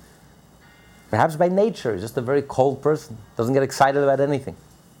 Perhaps by nature, he's just a very cold person, doesn't get excited about anything.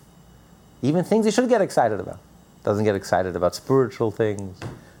 Even things he should get excited about. Doesn't get excited about spiritual things,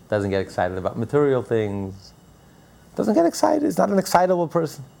 doesn't get excited about material things, doesn't get excited, he's not an excitable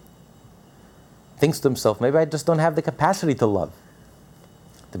person. Thinks to himself, maybe I just don't have the capacity to love,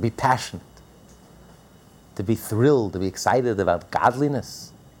 to be passionate, to be thrilled, to be excited about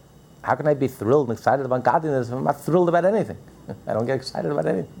godliness. How can I be thrilled and excited about godliness if I'm not thrilled about anything? I don't get excited about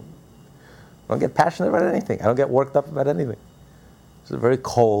anything. I don't get passionate about anything. I don't get worked up about anything. He's a very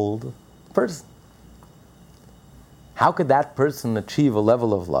cold person. How could that person achieve a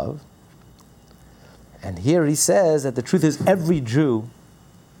level of love? And here he says that the truth is every Jew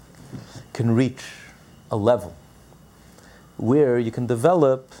can reach a level where you can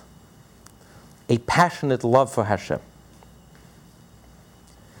develop a passionate love for Hashem.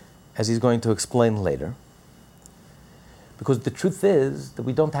 As he's going to explain later. Because the truth is that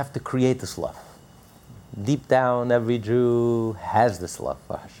we don't have to create this love. Deep down, every Jew has this love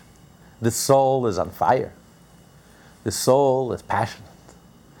for Hashem. The soul is on fire. The soul is passionate.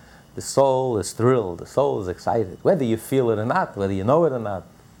 The soul is thrilled. The soul is excited. Whether you feel it or not, whether you know it or not,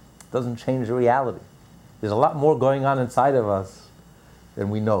 it doesn't change the reality. There's a lot more going on inside of us than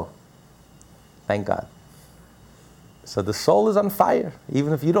we know. Thank God. So the soul is on fire,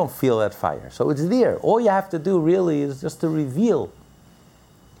 even if you don't feel that fire. So it's there. All you have to do really is just to reveal.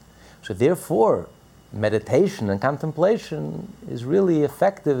 So therefore, meditation and contemplation is really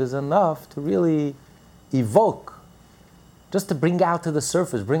effective, is enough to really evoke, just to bring out to the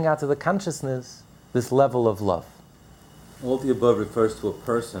surface, bring out to the consciousness this level of love. All the above refers to a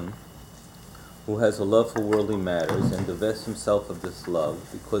person who has a love for worldly matters and divests himself of this love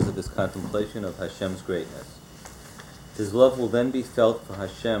because of his contemplation of Hashem's greatness. His love will then be felt for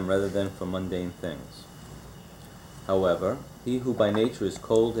Hashem rather than for mundane things. However, He who by nature is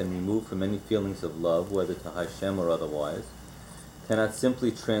cold and removed from any feelings of love, whether to Hashem or otherwise, cannot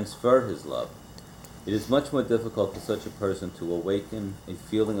simply transfer his love. It is much more difficult for such a person to awaken a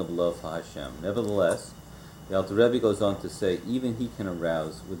feeling of love for Hashem. Nevertheless, the Alter Rebbe goes on to say, even he can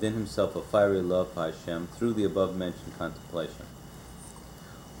arouse within himself a fiery love for Hashem through the above-mentioned contemplation.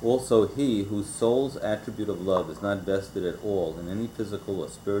 Also, he whose soul's attribute of love is not vested at all in any physical or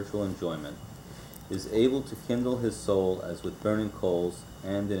spiritual enjoyment is able to kindle his soul as with burning coals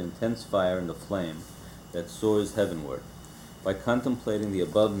and an intense fire in the flame that soars heavenward, by contemplating the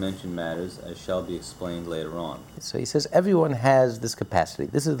above-mentioned matters, as shall be explained later on. So he says everyone has this capacity.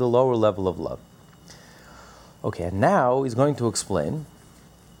 This is the lower level of love. Okay, and now he's going to explain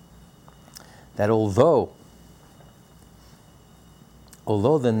that although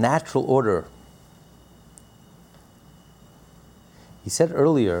the natural order, he said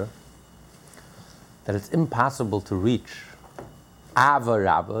earlier that it's impossible to reach Ava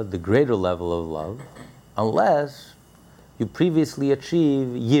Rabba, the greater level of love, unless you previously achieve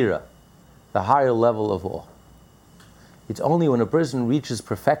Yira, the higher level of awe. It's only when a person reaches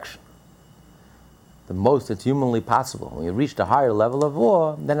perfection, the most that's humanly possible, when you reach the higher level of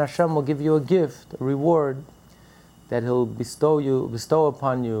awe, then Hashem will give you a gift, a reward, that He'll bestow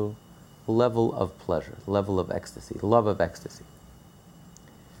upon you a level of pleasure, a level of ecstasy, the love of ecstasy.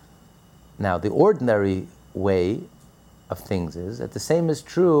 Now, the ordinary way of things is that the same is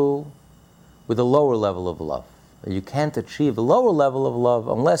true with a lower level of love. You can't achieve a lower level of love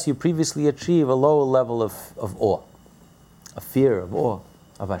unless you previously achieve a lower level of awe, a fear of awe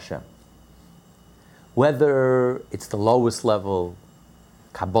of Hashem. Whether it's the lowest level,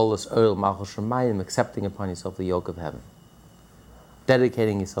 Kabbalah's Oil, Malchus Shemayim, accepting upon yourself the yoke of heaven,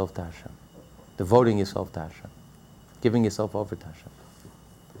 dedicating yourself to Hashem, devoting yourself to Hashem, giving yourself over to Hashem.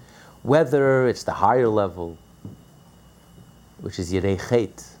 Whether it's the higher level, which is Yirei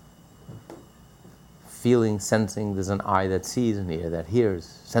Chet, feeling, sensing, there's an eye that sees, an ear that hears,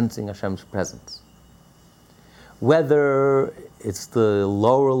 sensing Hashem's presence. Whether it's the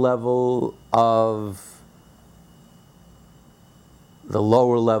lower level of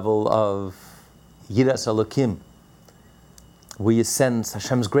Yiras Elokim, where you sense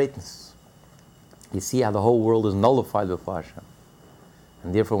Hashem's greatness. You see how the whole world is nullified before Hashem.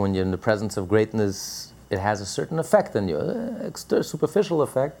 And therefore, when you're in the presence of greatness, it has a certain effect on you, a superficial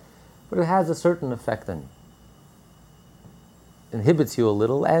effect, but it has a certain effect on you. It inhibits you a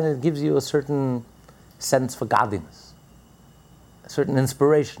little, and it gives you a certain sense for godliness, a certain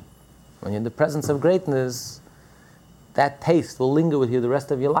inspiration. When you're in the presence of greatness, that taste will linger with you the rest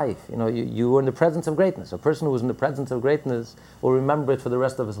of your life. You were in the presence of greatness. A person who is in the presence of greatness will remember it for the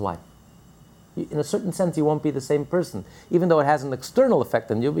rest of his life. In a certain sense, you won't be the same person, even though it has an external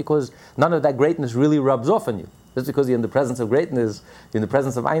effect on you, because none of that greatness really rubs off on you. Just because you're in the presence of greatness, you're in the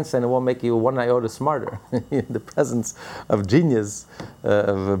presence of Einstein, it won't make you one iota smarter. In the presence of genius,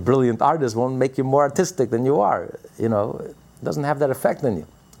 of a brilliant artist, won't make you more artistic than you are. It doesn't have that effect on you.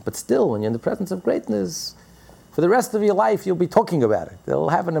 But still, when you're in the presence of greatness, for the rest of your life, you'll be talking about it. It'll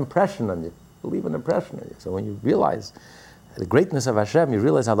have an impression on you. It'll leave an impression on you. So when you realize the greatness of Hashem, you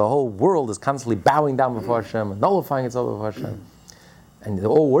realize how the whole world is constantly bowing down before Hashem and nullifying itself before Hashem. And they're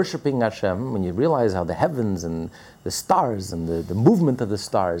all worshipping Hashem. When you realize how the heavens and the stars and the movement of the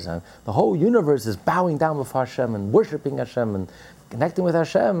stars and the whole universe is bowing down before Hashem and worshipping Hashem and connecting with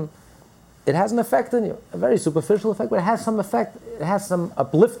Hashem, it has an effect on you, a very superficial effect, but it has some effect. It has some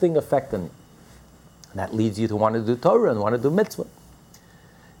uplifting effect on you. And that leads you to want to do Torah and want to do mitzvah.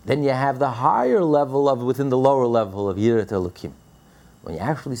 Then you have the higher level of within the lower level of Yirat Elokim, when you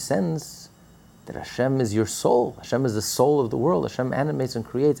actually sense that Hashem is your soul. Hashem is the soul of the world. Hashem animates and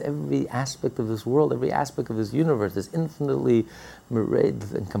creates every aspect of this world, every aspect of this universe, this infinitely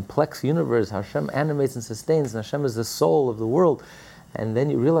myriad and complex universe. Hashem animates and sustains, and Hashem is the soul of the world. And then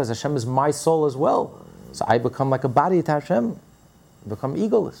you realize Hashem is my soul as well. So I become like a body to Hashem, I become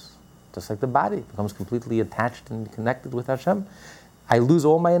egoless, just like the body becomes completely attached and connected with Hashem. I lose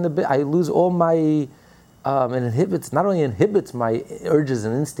all my it not only inhibits my urges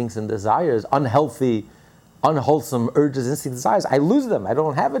and instincts and desires, unhealthy, unwholesome urges, instincts, desires. I lose them. I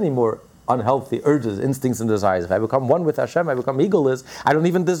don't have any more unhealthy urges, instincts, and desires. If I become one with Hashem, I become egoless. I don't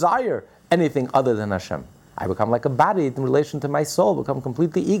even desire anything other than Hashem. I become like a body in relation to my soul, become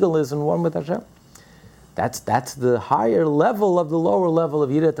completely egoless and one with Hashem. That's the higher level of the lower level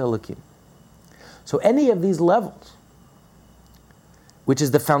of Yirat Elokim. So any of these levels, which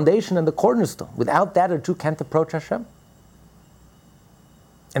is the foundation and the cornerstone. Without that, a Jew can't approach Hashem.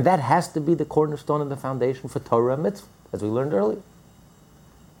 And that has to be the cornerstone and the foundation for Torah and mitzvah, as we learned earlier.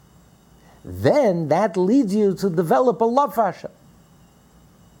 then that leads you to develop a love for Hashem.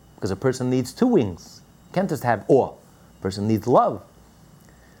 Because a person needs two wings. You can't just have awe. A person needs love.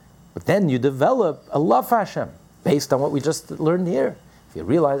 But then you develop a love for Hashem, based on what we just learned here. If you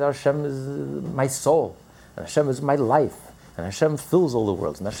realize Hashem is my soul, and Hashem is my life, and Hashem fills all the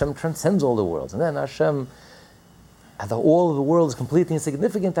worlds, and Hashem transcends all the worlds, and then Hashem, all of the world is completely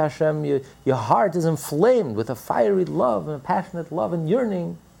insignificant to Hashem, your heart is inflamed with a fiery love, and a passionate love and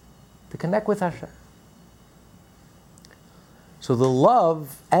yearning to connect with Hashem. So the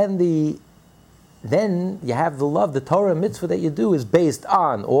love then you have the love, the Torah mitzvah that you do is based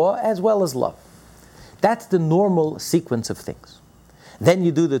on awe as well as love. That's the normal sequence of things. Then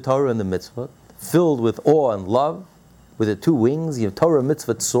you do the Torah and the mitzvah, filled with awe and love, with the two wings, you have Torah,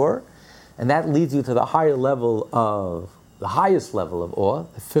 mitzvah, tzor, and that leads you to the highest level of awe,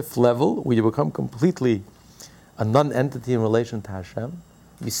 the fifth level, where you become completely a non-entity in relation to Hashem.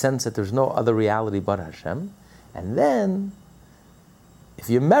 You sense that there's no other reality but Hashem. And then,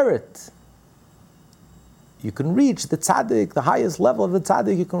 if you merit, you can reach the tzaddik, the highest level of the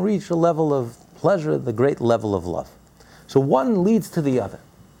tzaddik, you can reach a level of pleasure, the great level of love. So one leads to the other.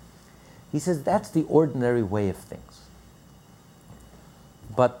 He says that's the ordinary way of things.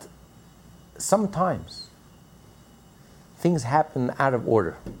 But sometimes things happen out of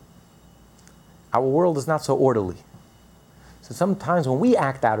order. Our world is not so orderly. So sometimes when we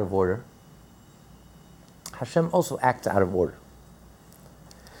act out of order, Hashem also acts out of order.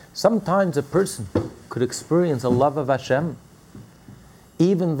 Sometimes a person could experience a love of Hashem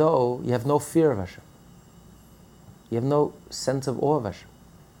even though you have no fear of Hashem. You have no sense of awe of Hashem.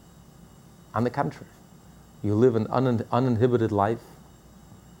 On the contrary, you live an uninhibited life.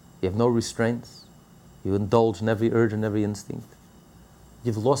 You have no restraints. You indulge in every urge and every instinct.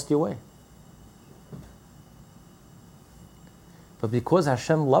 You've lost your way. But because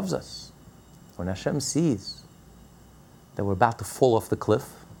Hashem loves us, when Hashem sees that we're about to fall off the cliff,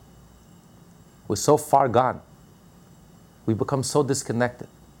 we're so far gone, we become so disconnected,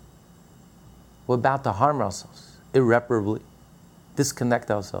 we're about to harm ourselves irreparably,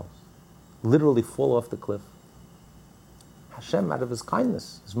 disconnect ourselves, literally fall off the cliff. Hashem, out of His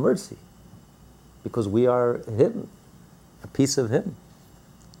kindness, His mercy, because we are Him, a piece of Him.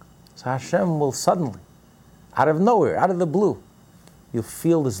 So Hashem will suddenly, out of nowhere, out of the blue, you'll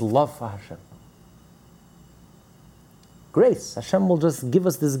feel this love for Hashem. Grace. Hashem will just give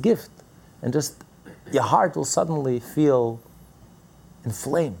us this gift, and just your heart will suddenly feel in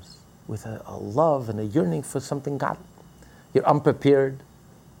flames with a love and a yearning for something godly. You're unprepared.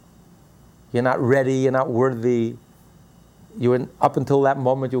 You're not ready. You're not worthy. Up until that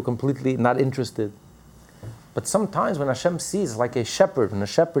moment, you're completely not interested. But sometimes when Hashem sees, like a shepherd, when a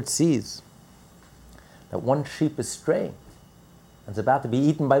shepherd sees that one sheep is straying and it's about to be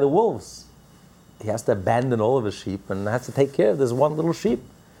eaten by the wolves, he has to abandon all of his sheep and has to take care of this one little sheep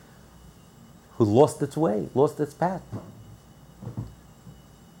who lost its way, lost its path,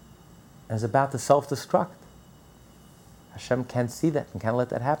 and is about to self-destruct. Hashem can't see that and can't let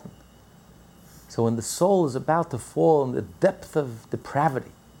that happen. So when the soul is about to fall in the depth of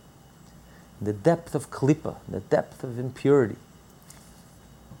depravity, in the depth of klippa, in the depth of impurity,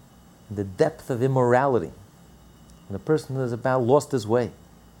 in the depth of immorality, when a person is about lost his way,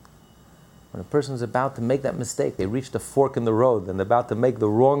 when a person is about to make that mistake, they reached a fork in the road and they're about to make the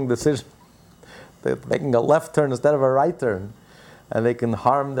wrong decision, they're making a left turn instead of a right turn, and they can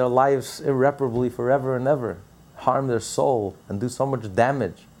harm their lives irreparably forever and ever, harm their soul and do so much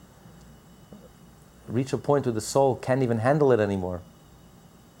damage, reach a point where the soul can't even handle it anymore.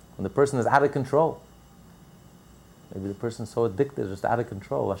 When the person is out of control, maybe the person is so addicted, just out of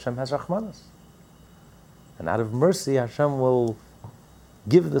control, Hashem has Rahmanas. And out of mercy, Hashem will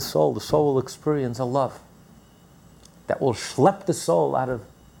give the soul will experience a love that will schlep the soul out of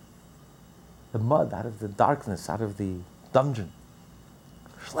the mud, out of the darkness, out of the dungeon.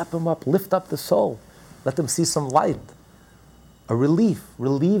 Schlep him up, lift up the soul, let them see some light, a relief,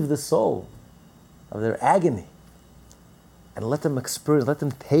 relieve the soul of their agony, and let them experience, let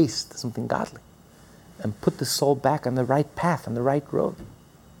them taste something godly, and put the soul back on the right path, on the right road.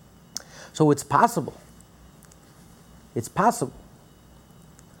 So it's possible that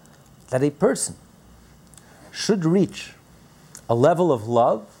a person should reach a level of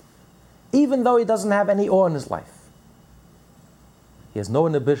love even though he doesn't have any awe in his life. He has no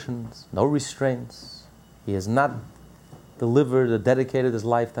inhibitions, no restraints. He has not delivered or dedicated his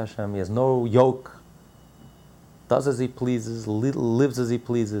life to Hashem. He has no yoke. Does as he pleases, lives as he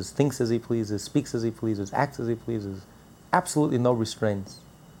pleases, thinks as he pleases, speaks as he pleases, acts as he pleases. Absolutely no restraints.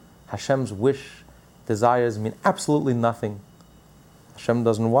 Hashem's wish, desires mean absolutely nothing. Hashem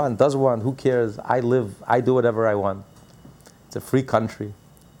does want, who cares? I do whatever I want. It's a free country.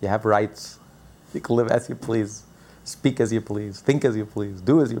 You have rights. You can live as you please, speak as you please, think as you please,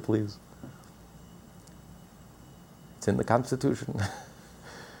 do as you please. It's in the Constitution.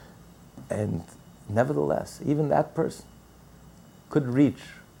 And nevertheless, even that person could reach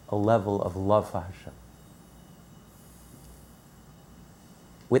a level of love for Hashem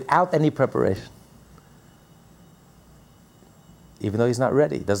without any preparation. Even though he's not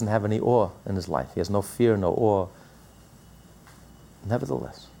ready, he doesn't have any awe in his life. He has no fear, no awe.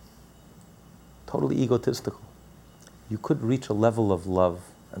 Nevertheless, totally egotistical. You could reach a level of love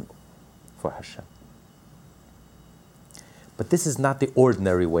for Hashem. But this is not the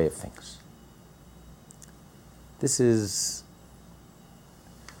ordinary way of things. This is...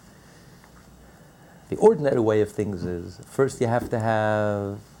 The ordinary way of things is, first you have to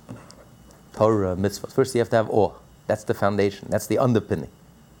have Torah, mitzvot. First you have to have awe. That's the foundation. That's the underpinning,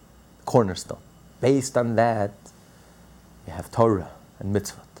 cornerstone. Based on that, you have Torah and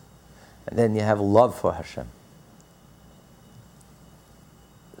mitzvot. And then you have love for Hashem.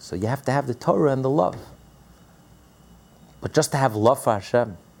 So you have to have the Torah and the love. But just to have love for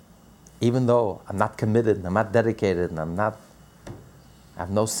Hashem, even though I'm not committed, and I'm not dedicated, and I have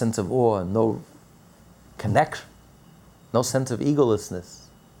no sense of awe, and no connection, no sense of egolessness,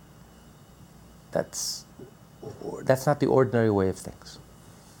 that's not the ordinary way of things.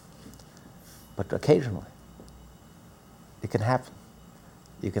 But occasionally, it can happen.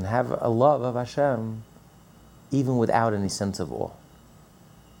 You can have a love of Hashem even without any sense of awe.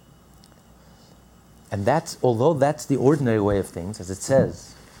 And although that's the ordinary way of things, as it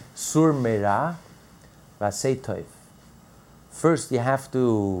says, Sur Meira Vasei Toiv. First you have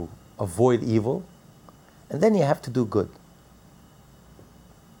to avoid evil, and then you have to do good.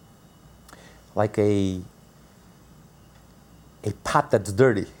 Like a pot that's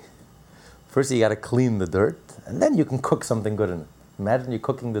dirty. First you got to clean the dirt, and then you can cook something good in it. Imagine you're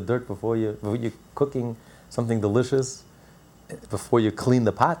cooking the dirt before you're cooking something delicious, before you clean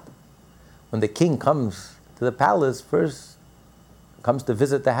the pot. When the king comes to the palace, first comes to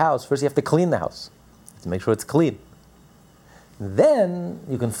visit the house, first you have to clean the house, to make sure it's clean. Then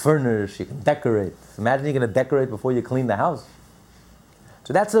you can furnish, you can decorate. Imagine you're going to decorate before you clean the house.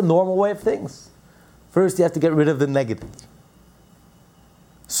 So that's the normal way of things. First you have to get rid of the negative.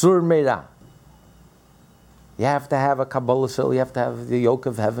 Sur Meira. You have to have a Kabbalah shell, you have to have the yoke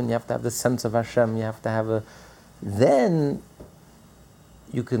of heaven, you have to have the sense of Hashem, you have to have then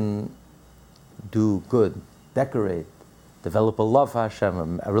you can do good, decorate, develop a love for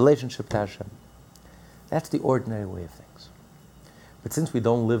Hashem, a relationship to Hashem. That's the ordinary way of things. But since we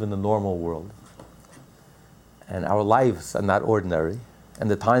don't live in the normal world, and our lives are not ordinary,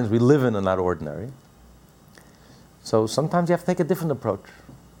 and the times we live in are not ordinary, so sometimes you have to take a different approach.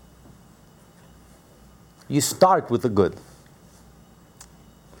 You start with the good.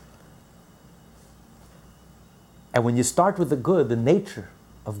 And when you start with the good, the nature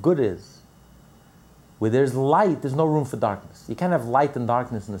of good is, where there's light, there's no room for darkness. You can't have light and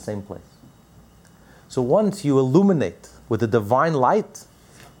darkness in the same place. So once you illuminate with the divine light,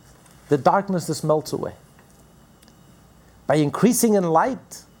 the darkness just melts away. By increasing in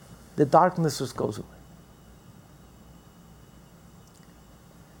light, the darkness just goes away.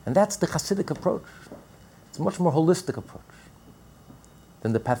 And that's the Hasidic approach. It's a much more holistic approach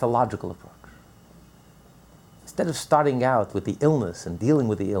than the pathological approach. Instead of starting out with the illness and dealing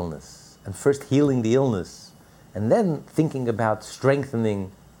with the illness, and first healing the illness, and then thinking about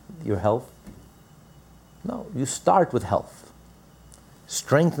strengthening your health, no, you start with health.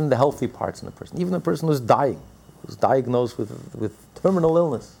 Strengthen the healthy parts in a person. Even a person who's dying, who's diagnosed with terminal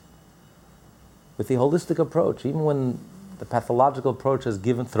illness. With the holistic approach, even when the pathological approach has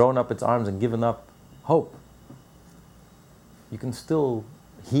thrown up its arms and given up hope, you can still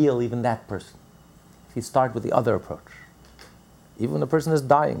heal even that person if you start with the other approach. Even when a person is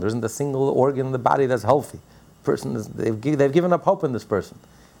dying, there isn't a single organ in the body that's healthy. They've given up hope in this person.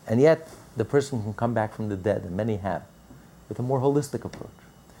 And yet, the person can come back from the dead, and many have, with a more holistic approach.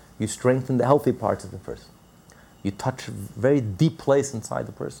 You strengthen the healthy parts of the person. You touch a very deep place inside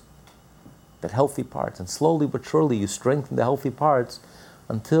the person, that healthy parts, and slowly but surely you strengthen the healthy parts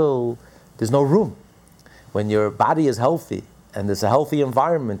until there's no room. When your body is healthy, and there's a healthy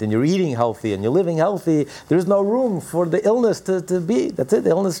environment, and you're eating healthy, and you're living healthy, there's no room for the illness to be. That's it. The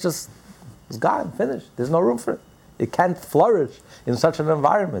illness just is gone, finished. There's no room for it. It can't flourish in such an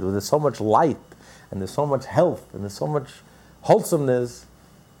environment where there's so much light, and there's so much health, and there's so much wholesomeness.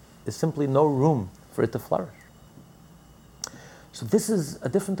 There's simply no room for it to flourish. So this is a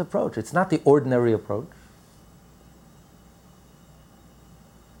different approach. It's not the ordinary approach.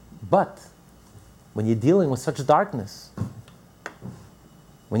 But when you're dealing with such darkness,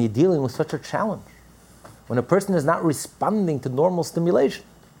 when you're dealing with such a challenge, when a person is not responding to normal stimulation,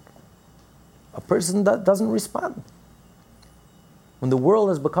 a person that doesn't respond. When the world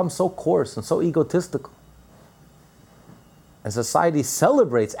has become so coarse and so egotistical, and society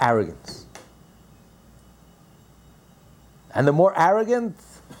celebrates arrogance, and the more arrogant,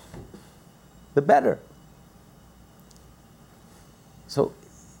 the better. So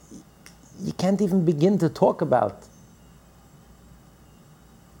you can't even begin to talk about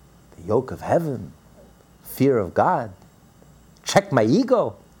the yoke of heaven, fear of God, check my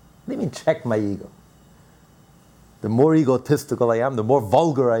ego. What do you mean check my ego? The more egotistical I am, the more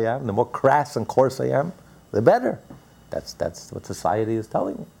vulgar I am, the more crass and coarse I am, the better. That's what society is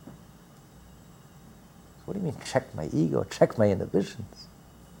telling me. So what do you mean check my ego, check my inhibitions?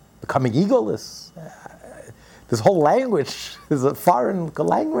 Becoming egoless. This whole language is a foreign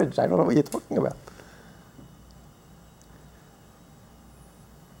language. I don't know what you're talking about.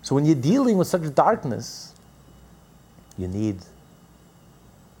 So when you're dealing with such darkness, you need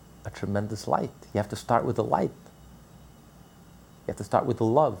a tremendous light. You have to start with the light. You have to start with the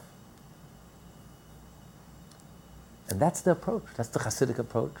love. And that's the approach. That's the Hasidic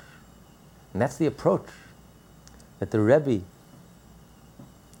approach. And that's the approach that the Rebbe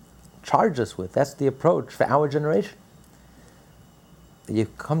charged us with. That's the approach for our generation. You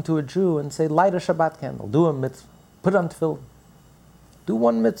come to a Jew and say, light a Shabbat candle, do a mitzvah, put on tefillin, do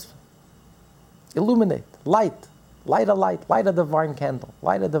one mitzvah, illuminate, light a divine candle,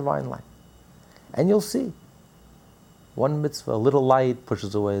 light a divine light. And you'll see. One mitzvah, a little light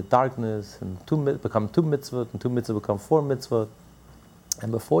pushes away darkness, and become two mitzvot, and two mitzvot become four mitzvot. And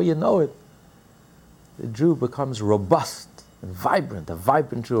before you know it, the Jew becomes robust and vibrant, a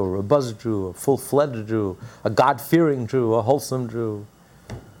vibrant Jew, a robust Jew, a full-fledged Jew, a God-fearing Jew, a wholesome Jew,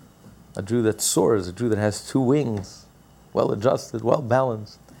 a Jew that soars, a Jew that has two wings, well-adjusted,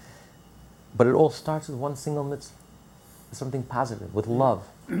 well-balanced. But it all starts with one single mitzvah, with something positive, with love.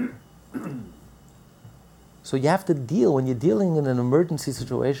 So you have to deal, when you're dealing in an emergency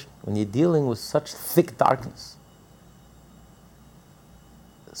situation, when you're dealing with such thick darkness,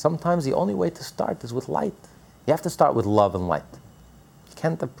 sometimes the only way to start is with light. You have to start with love and light. You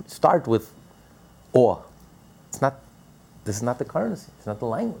can't start with awe. This is not the currency. It's not the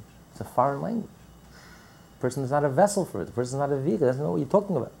language. It's a foreign language. The person is not a vessel for it. The person is not a vehicle. Doesn't know what you're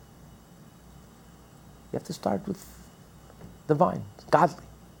talking about. You have to start with divine, godly.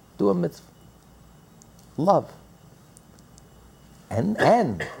 Do a mitzvah. Love.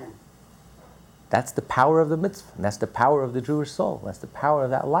 And that's the power of the mitzvah. And that's the power of the Jewish soul. That's the power of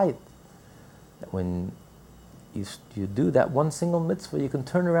that light. That when you do that one single mitzvah, you can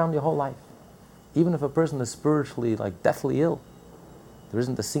turn around your whole life. Even if a person is spiritually deathly ill, there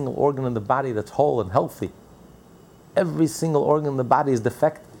isn't a single organ in the body that's whole and healthy. Every single organ in the body is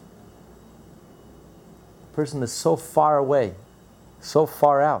defective. The person is so far away, so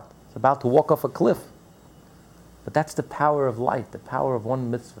far out, it's about to walk off a cliff. But that's the power of light, the power of one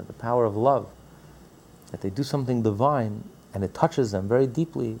mitzvah, the power of love. That they do something divine and it touches them very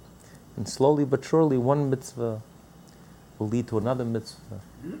deeply. And slowly but surely one mitzvah will lead to another mitzvah.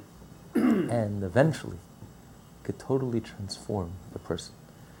 And eventually could totally transform the person.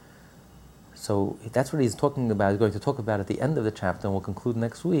 So that's what he's talking about. He's going to talk about at the end of the chapter, and we'll conclude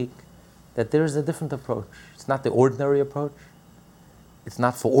next week, that there is a different approach. It's not the ordinary approach. It's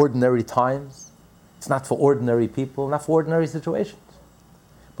not for ordinary times. It's not for ordinary people, not for ordinary situations.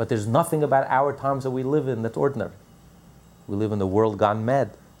 But there's nothing about our times that we live in that's ordinary. We live in a world gone mad.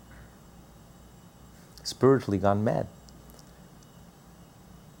 Spiritually gone mad.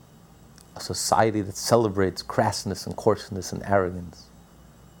 A society that celebrates crassness and coarseness and arrogance.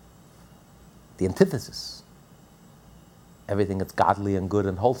 The antithesis. Everything that's godly and good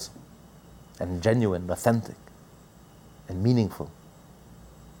and wholesome and genuine, authentic and meaningful.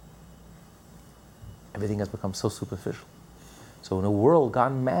 Everything has become so superficial. So in a world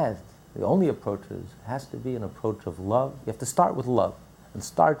gone mad, the only approach has to be an approach of love. You have to start with love, and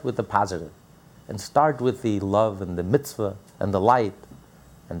start with the positive, and start with the love and the mitzvah and the light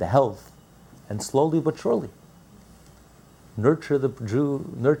and the health, and slowly but surely nurture the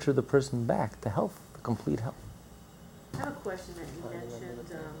Jew, nurture the person back to health, to complete health. I have a question that you mentioned.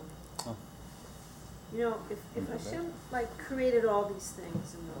 If Hashem created all these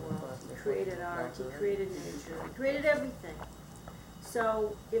things in the world, He created art, He created nature, He created everything.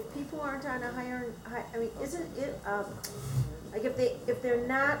 So if people aren't on a higher, isn't it if they're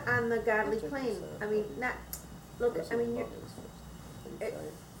not on the godly plane?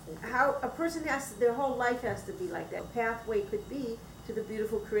 How a person their whole life has to be like that. A pathway could be to the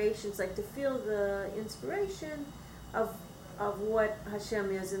beautiful creations, like to feel the inspiration of what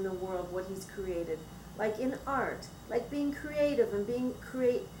Hashem is in the world, what He's created. Like in art, like being creative and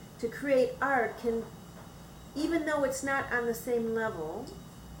to create art can, even though it's not on the same level,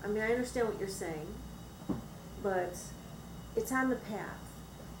 I mean, I understand what you're saying, but it's on the path.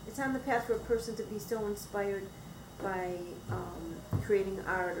 It's on the path for a person to be so inspired by creating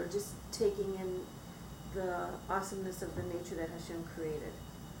art or just taking in the awesomeness of the nature that Hashem created.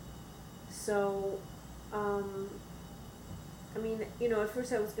 So, I mean, at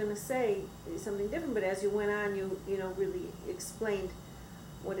first I was going to say something different, but as you went on, you really explained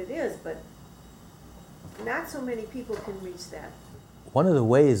what it is, but not so many people can reach that. One of the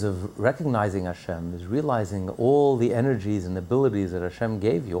ways of recognizing Hashem is realizing all the energies and abilities that Hashem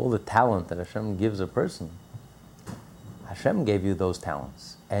gave you, all the talent that Hashem gives a person. Hashem gave you those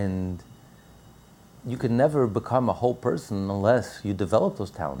talents, and you can never become a whole person unless you develop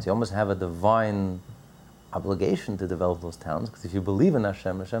those talents. You almost have a divine obligation to develop those talents, because if you believe in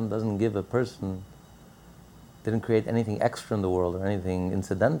Hashem, Hashem doesn't give a person, didn't create anything extra in the world or anything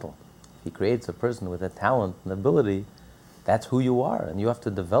incidental. If He creates a person with a talent and ability, that's who you are, and you have to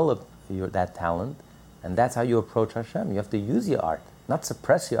develop that talent, and that's how you approach Hashem. You have to use your art, not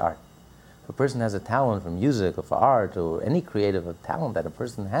suppress your art. If a person has a talent for music or for art or any creative talent that a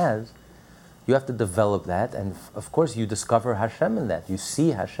person has, you have to develop that, and of course you discover Hashem in that. You see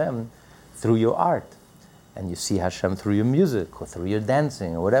Hashem through your art, and you see Hashem through your music or through your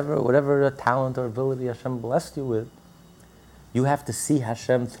dancing or whatever talent or ability Hashem blessed you with. You have to see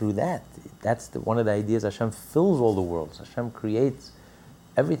Hashem through that. That's one of the ideas. Hashem fills all the worlds. Hashem creates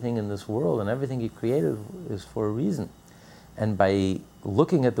everything in this world, and everything He created is for a reason. And by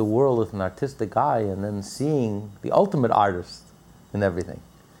looking at the world with an artistic eye and then seeing the ultimate artist in everything,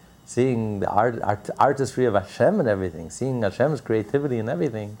 seeing the artistry of Hashem in everything, seeing Hashem's creativity in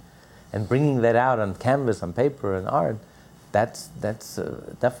everything, and bringing that out on canvas, on paper, and art, that's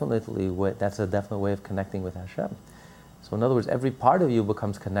a definite way of connecting with Hashem. So in other words, every part of you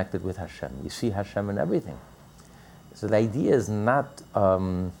becomes connected with Hashem. You see Hashem in everything. So the idea is not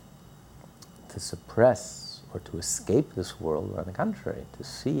to suppress or to escape this world, or on the contrary, to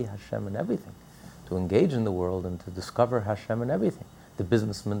see Hashem in everything, to engage in the world and to discover Hashem in everything. The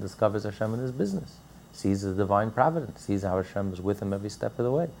businessman discovers Hashem in his business, sees the divine providence, sees how Hashem is with him every step of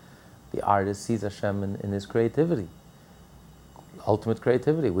the way. The artist sees Hashem in his creativity. Ultimate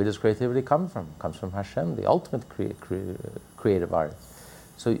creativity. Where does creativity come from? It comes from Hashem, the ultimate creative artist.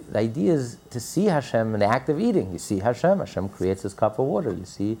 So the idea is to see Hashem in the act of eating. You see Hashem. Hashem creates this cup of water. You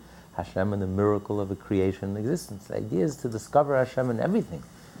see Hashem in the miracle of a creation existence. The idea is to discover Hashem in everything.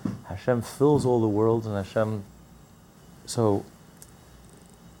 Hashem fills all the worlds, and Hashem... So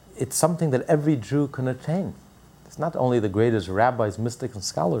it's something that every Jew can attain. It's not only the greatest rabbis, mystics, and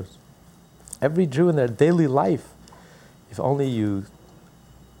scholars. Every Jew in their daily life, if only you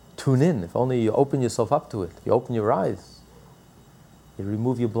tune in, if only you open yourself up to it, if you open your eyes, you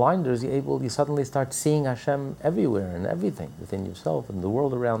remove your blinders, you suddenly start seeing Hashem everywhere and everything within yourself and the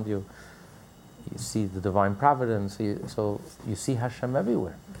world around you. You see the divine providence, so you see Hashem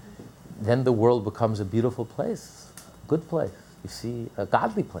everywhere. Then the world becomes a beautiful place, a good place. You see a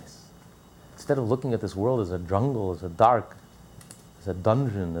godly place. Instead of looking at this world as a jungle, as a dark, as a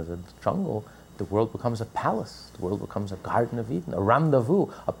dungeon, as a jungle, the world becomes a palace. The world becomes a Garden of Eden, a rendezvous,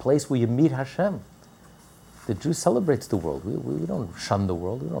 a place where you meet Hashem. The Jew celebrates the world. We don't shun the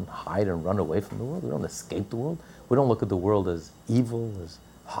world. We don't hide and run away from the world. We don't escape the world. We don't look at the world as evil, as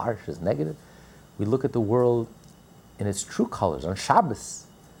harsh, as negative. We look at the world in its true colors. On Shabbos,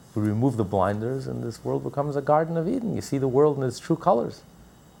 we remove the blinders, and this world becomes a Garden of Eden. You see the world in its true colors.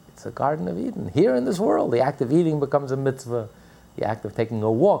 It's a Garden of Eden. Here in this world, the act of eating becomes a mitzvah. The act of taking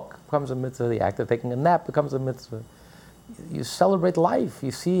a walk becomes a mitzvah. The act of taking a nap becomes a mitzvah. You celebrate life.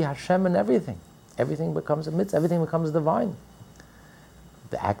 You see Hashem in everything. Everything becomes a mitzvah. Everything becomes divine.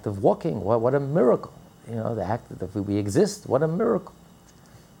 The act of walking, what a miracle. The act that we exist, what a miracle.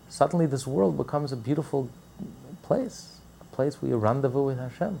 Suddenly this world becomes a beautiful place, a place where you rendezvous with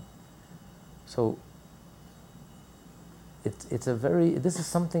Hashem. So this is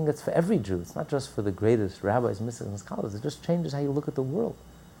something that's for every Jew. It's not just for the greatest rabbis, mystics, and scholars. It just changes how you look at the world.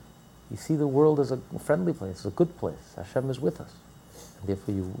 You see the world as a friendly place, as a good place. Hashem is with us. And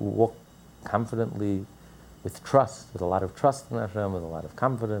therefore you walk confidently, with trust, with a lot of trust in Hashem, with a lot of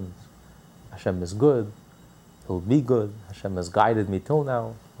confidence. Hashem is good. He'll be good. Hashem has guided me till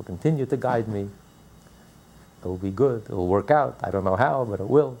now. He'll continue to guide me. It'll be good. It'll work out. I don't know how, but it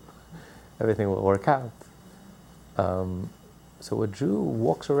will. Everything will work out. So a Jew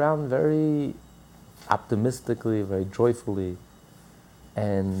walks around very optimistically, very joyfully,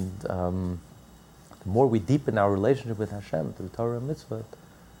 And the more we deepen our relationship with Hashem through Torah and Mitzvah,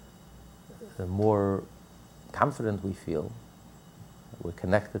 the more confident we feel. We're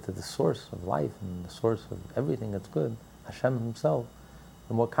connected to the source of life and the source of everything that's good, Hashem Himself.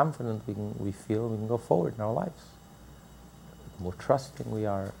 The more confident we feel, we can go forward in our lives. The more trusting we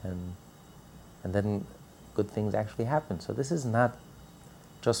are, and then good things actually happen. So this is not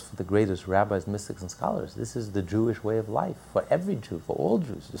just for the greatest rabbis, mystics, and scholars. This is the Jewish way of life for every Jew, for all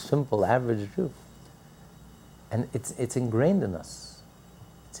Jews, the simple, average Jew. And it's ingrained in us.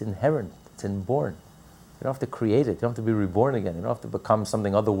 It's inherent. It's inborn. You don't have to create it. You don't have to be reborn again. You don't have to become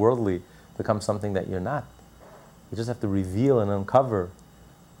something otherworldly, become something that you're not. You just have to reveal and uncover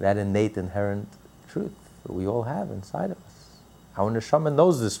that innate, inherent truth that we all have inside of us. Our neshama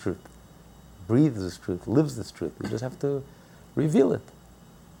knows this truth, breathes this truth, lives this truth. You just have to reveal it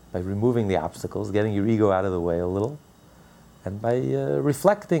by removing the obstacles, getting your ego out of the way a little, and by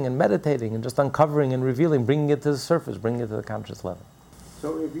reflecting and meditating and just uncovering and revealing, bringing it to the surface, bringing it to the conscious level.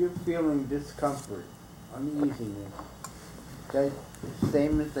 So if you're feeling discomfort, uneasiness, that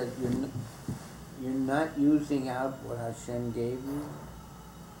statement that you're not using out what Hashem gave you,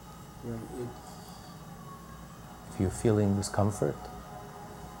 it's... If you're feeling discomfort?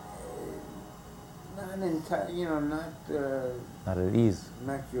 Not entirely, not at ease.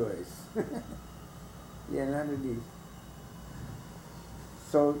 Not yours. Yeah, not at ease.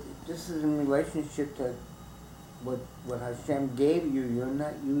 So this is in relationship to what Hashem gave you. You're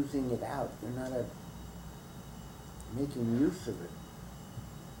not using it out. You're not making use of it.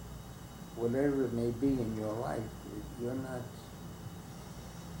 Whatever it may be in your life, you're not.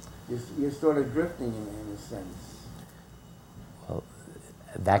 You're sort of drifting in a sense. Well,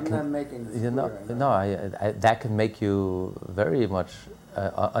 that I'm can. not making this clear, that can make you very much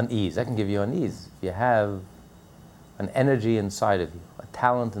unease. That can give you unease. If you have an energy inside of you, a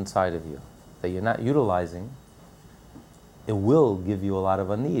talent inside of you that you're not utilizing, it will give you a lot of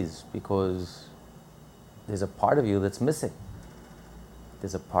unease because there's a part of you that's missing.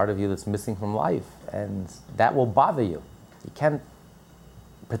 There's a part of you that's missing from life, and that will bother you. You can't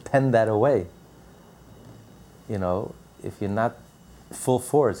pretend that away. If you're not full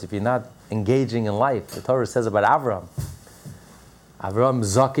force, if you're not engaging in life. The Torah says about Avram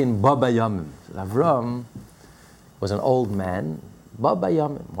Zakin Baba Yamim. Avram was an old man, Baba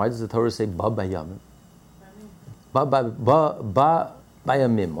Yamim. Why does the Torah say Baba Yamim? Ba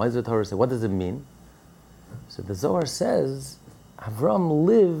Yamim. Why does the Torah say? What does it mean? So the Zohar says Avram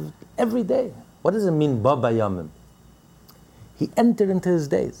lived every day. What does it mean, Baba Yamim? He entered into his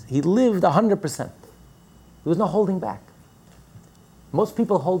days. He lived 100%. There was no holding back. Most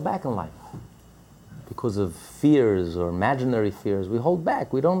people hold back in life because of fears or imaginary fears. We hold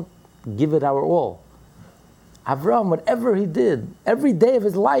back. We don't give it our all. Avram, whatever he did, every day of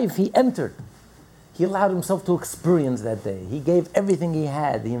his life, he entered. He allowed himself to experience that day. He gave everything he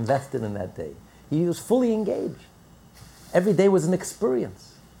had. He invested in that day. He was fully engaged. Every day was an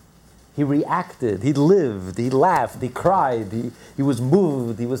experience. He reacted, he lived, he laughed, he cried, he was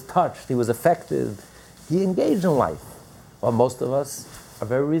moved, he was touched, he was affected. He engaged in life. While most of us are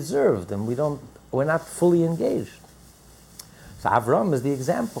very reserved and we're not fully engaged. So Avram is the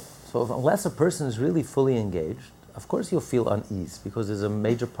example. So unless a person is really fully engaged, of course you'll feel unease because there's a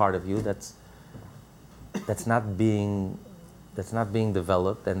major part of you that's not being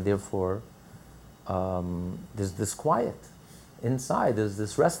developed, and therefore there's this quiet inside. There's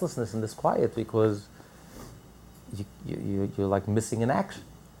this restlessness and this quiet because you're like missing in action.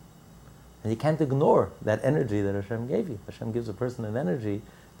 And you can't ignore that energy that Hashem gave you. Hashem gives a person an energy,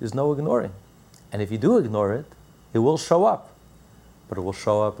 there's no ignoring. And if you do ignore it, it will show up. But it will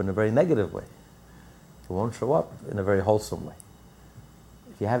show up in a very negative way. It won't show up in a very wholesome way.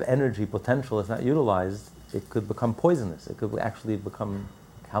 If you have energy, potential that's not utilized, it could become poisonous. It could actually become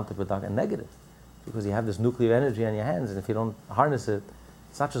counterproductive and negative. Because you have this nuclear energy on your hands, and if you don't harness it,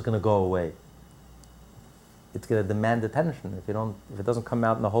 it's not just going to go away. It's going to demand attention. If it doesn't come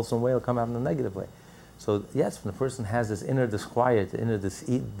out in a wholesome way, it'll come out in a negative way. So yes, when a person has this inner disquiet, inner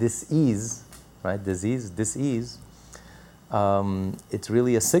dis-ease, right? Dis-ease, it's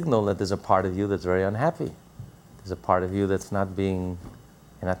really a signal that there's a part of you that's very unhappy. There's a part of you that's you're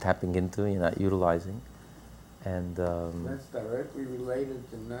not tapping into, you're not utilizing. And that's directly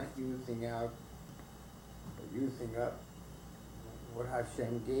related to not using out or using up what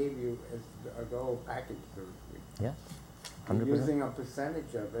Hashem gave you as the whole package, so to speak. Yeah, 100%. You're using a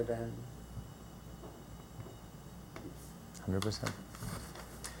percentage of it, and 100%.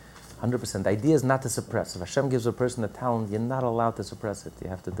 100%. The idea is not to suppress. If Hashem gives a person a talent, you're not allowed to suppress it. You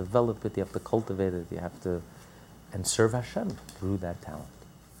have to develop it, you have to cultivate it, you have to and serve Hashem through that talent.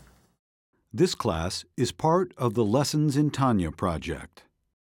 This class is part of the Lessons in Tanya project.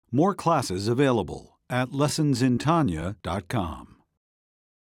 More classes available at lessonsintanya.com.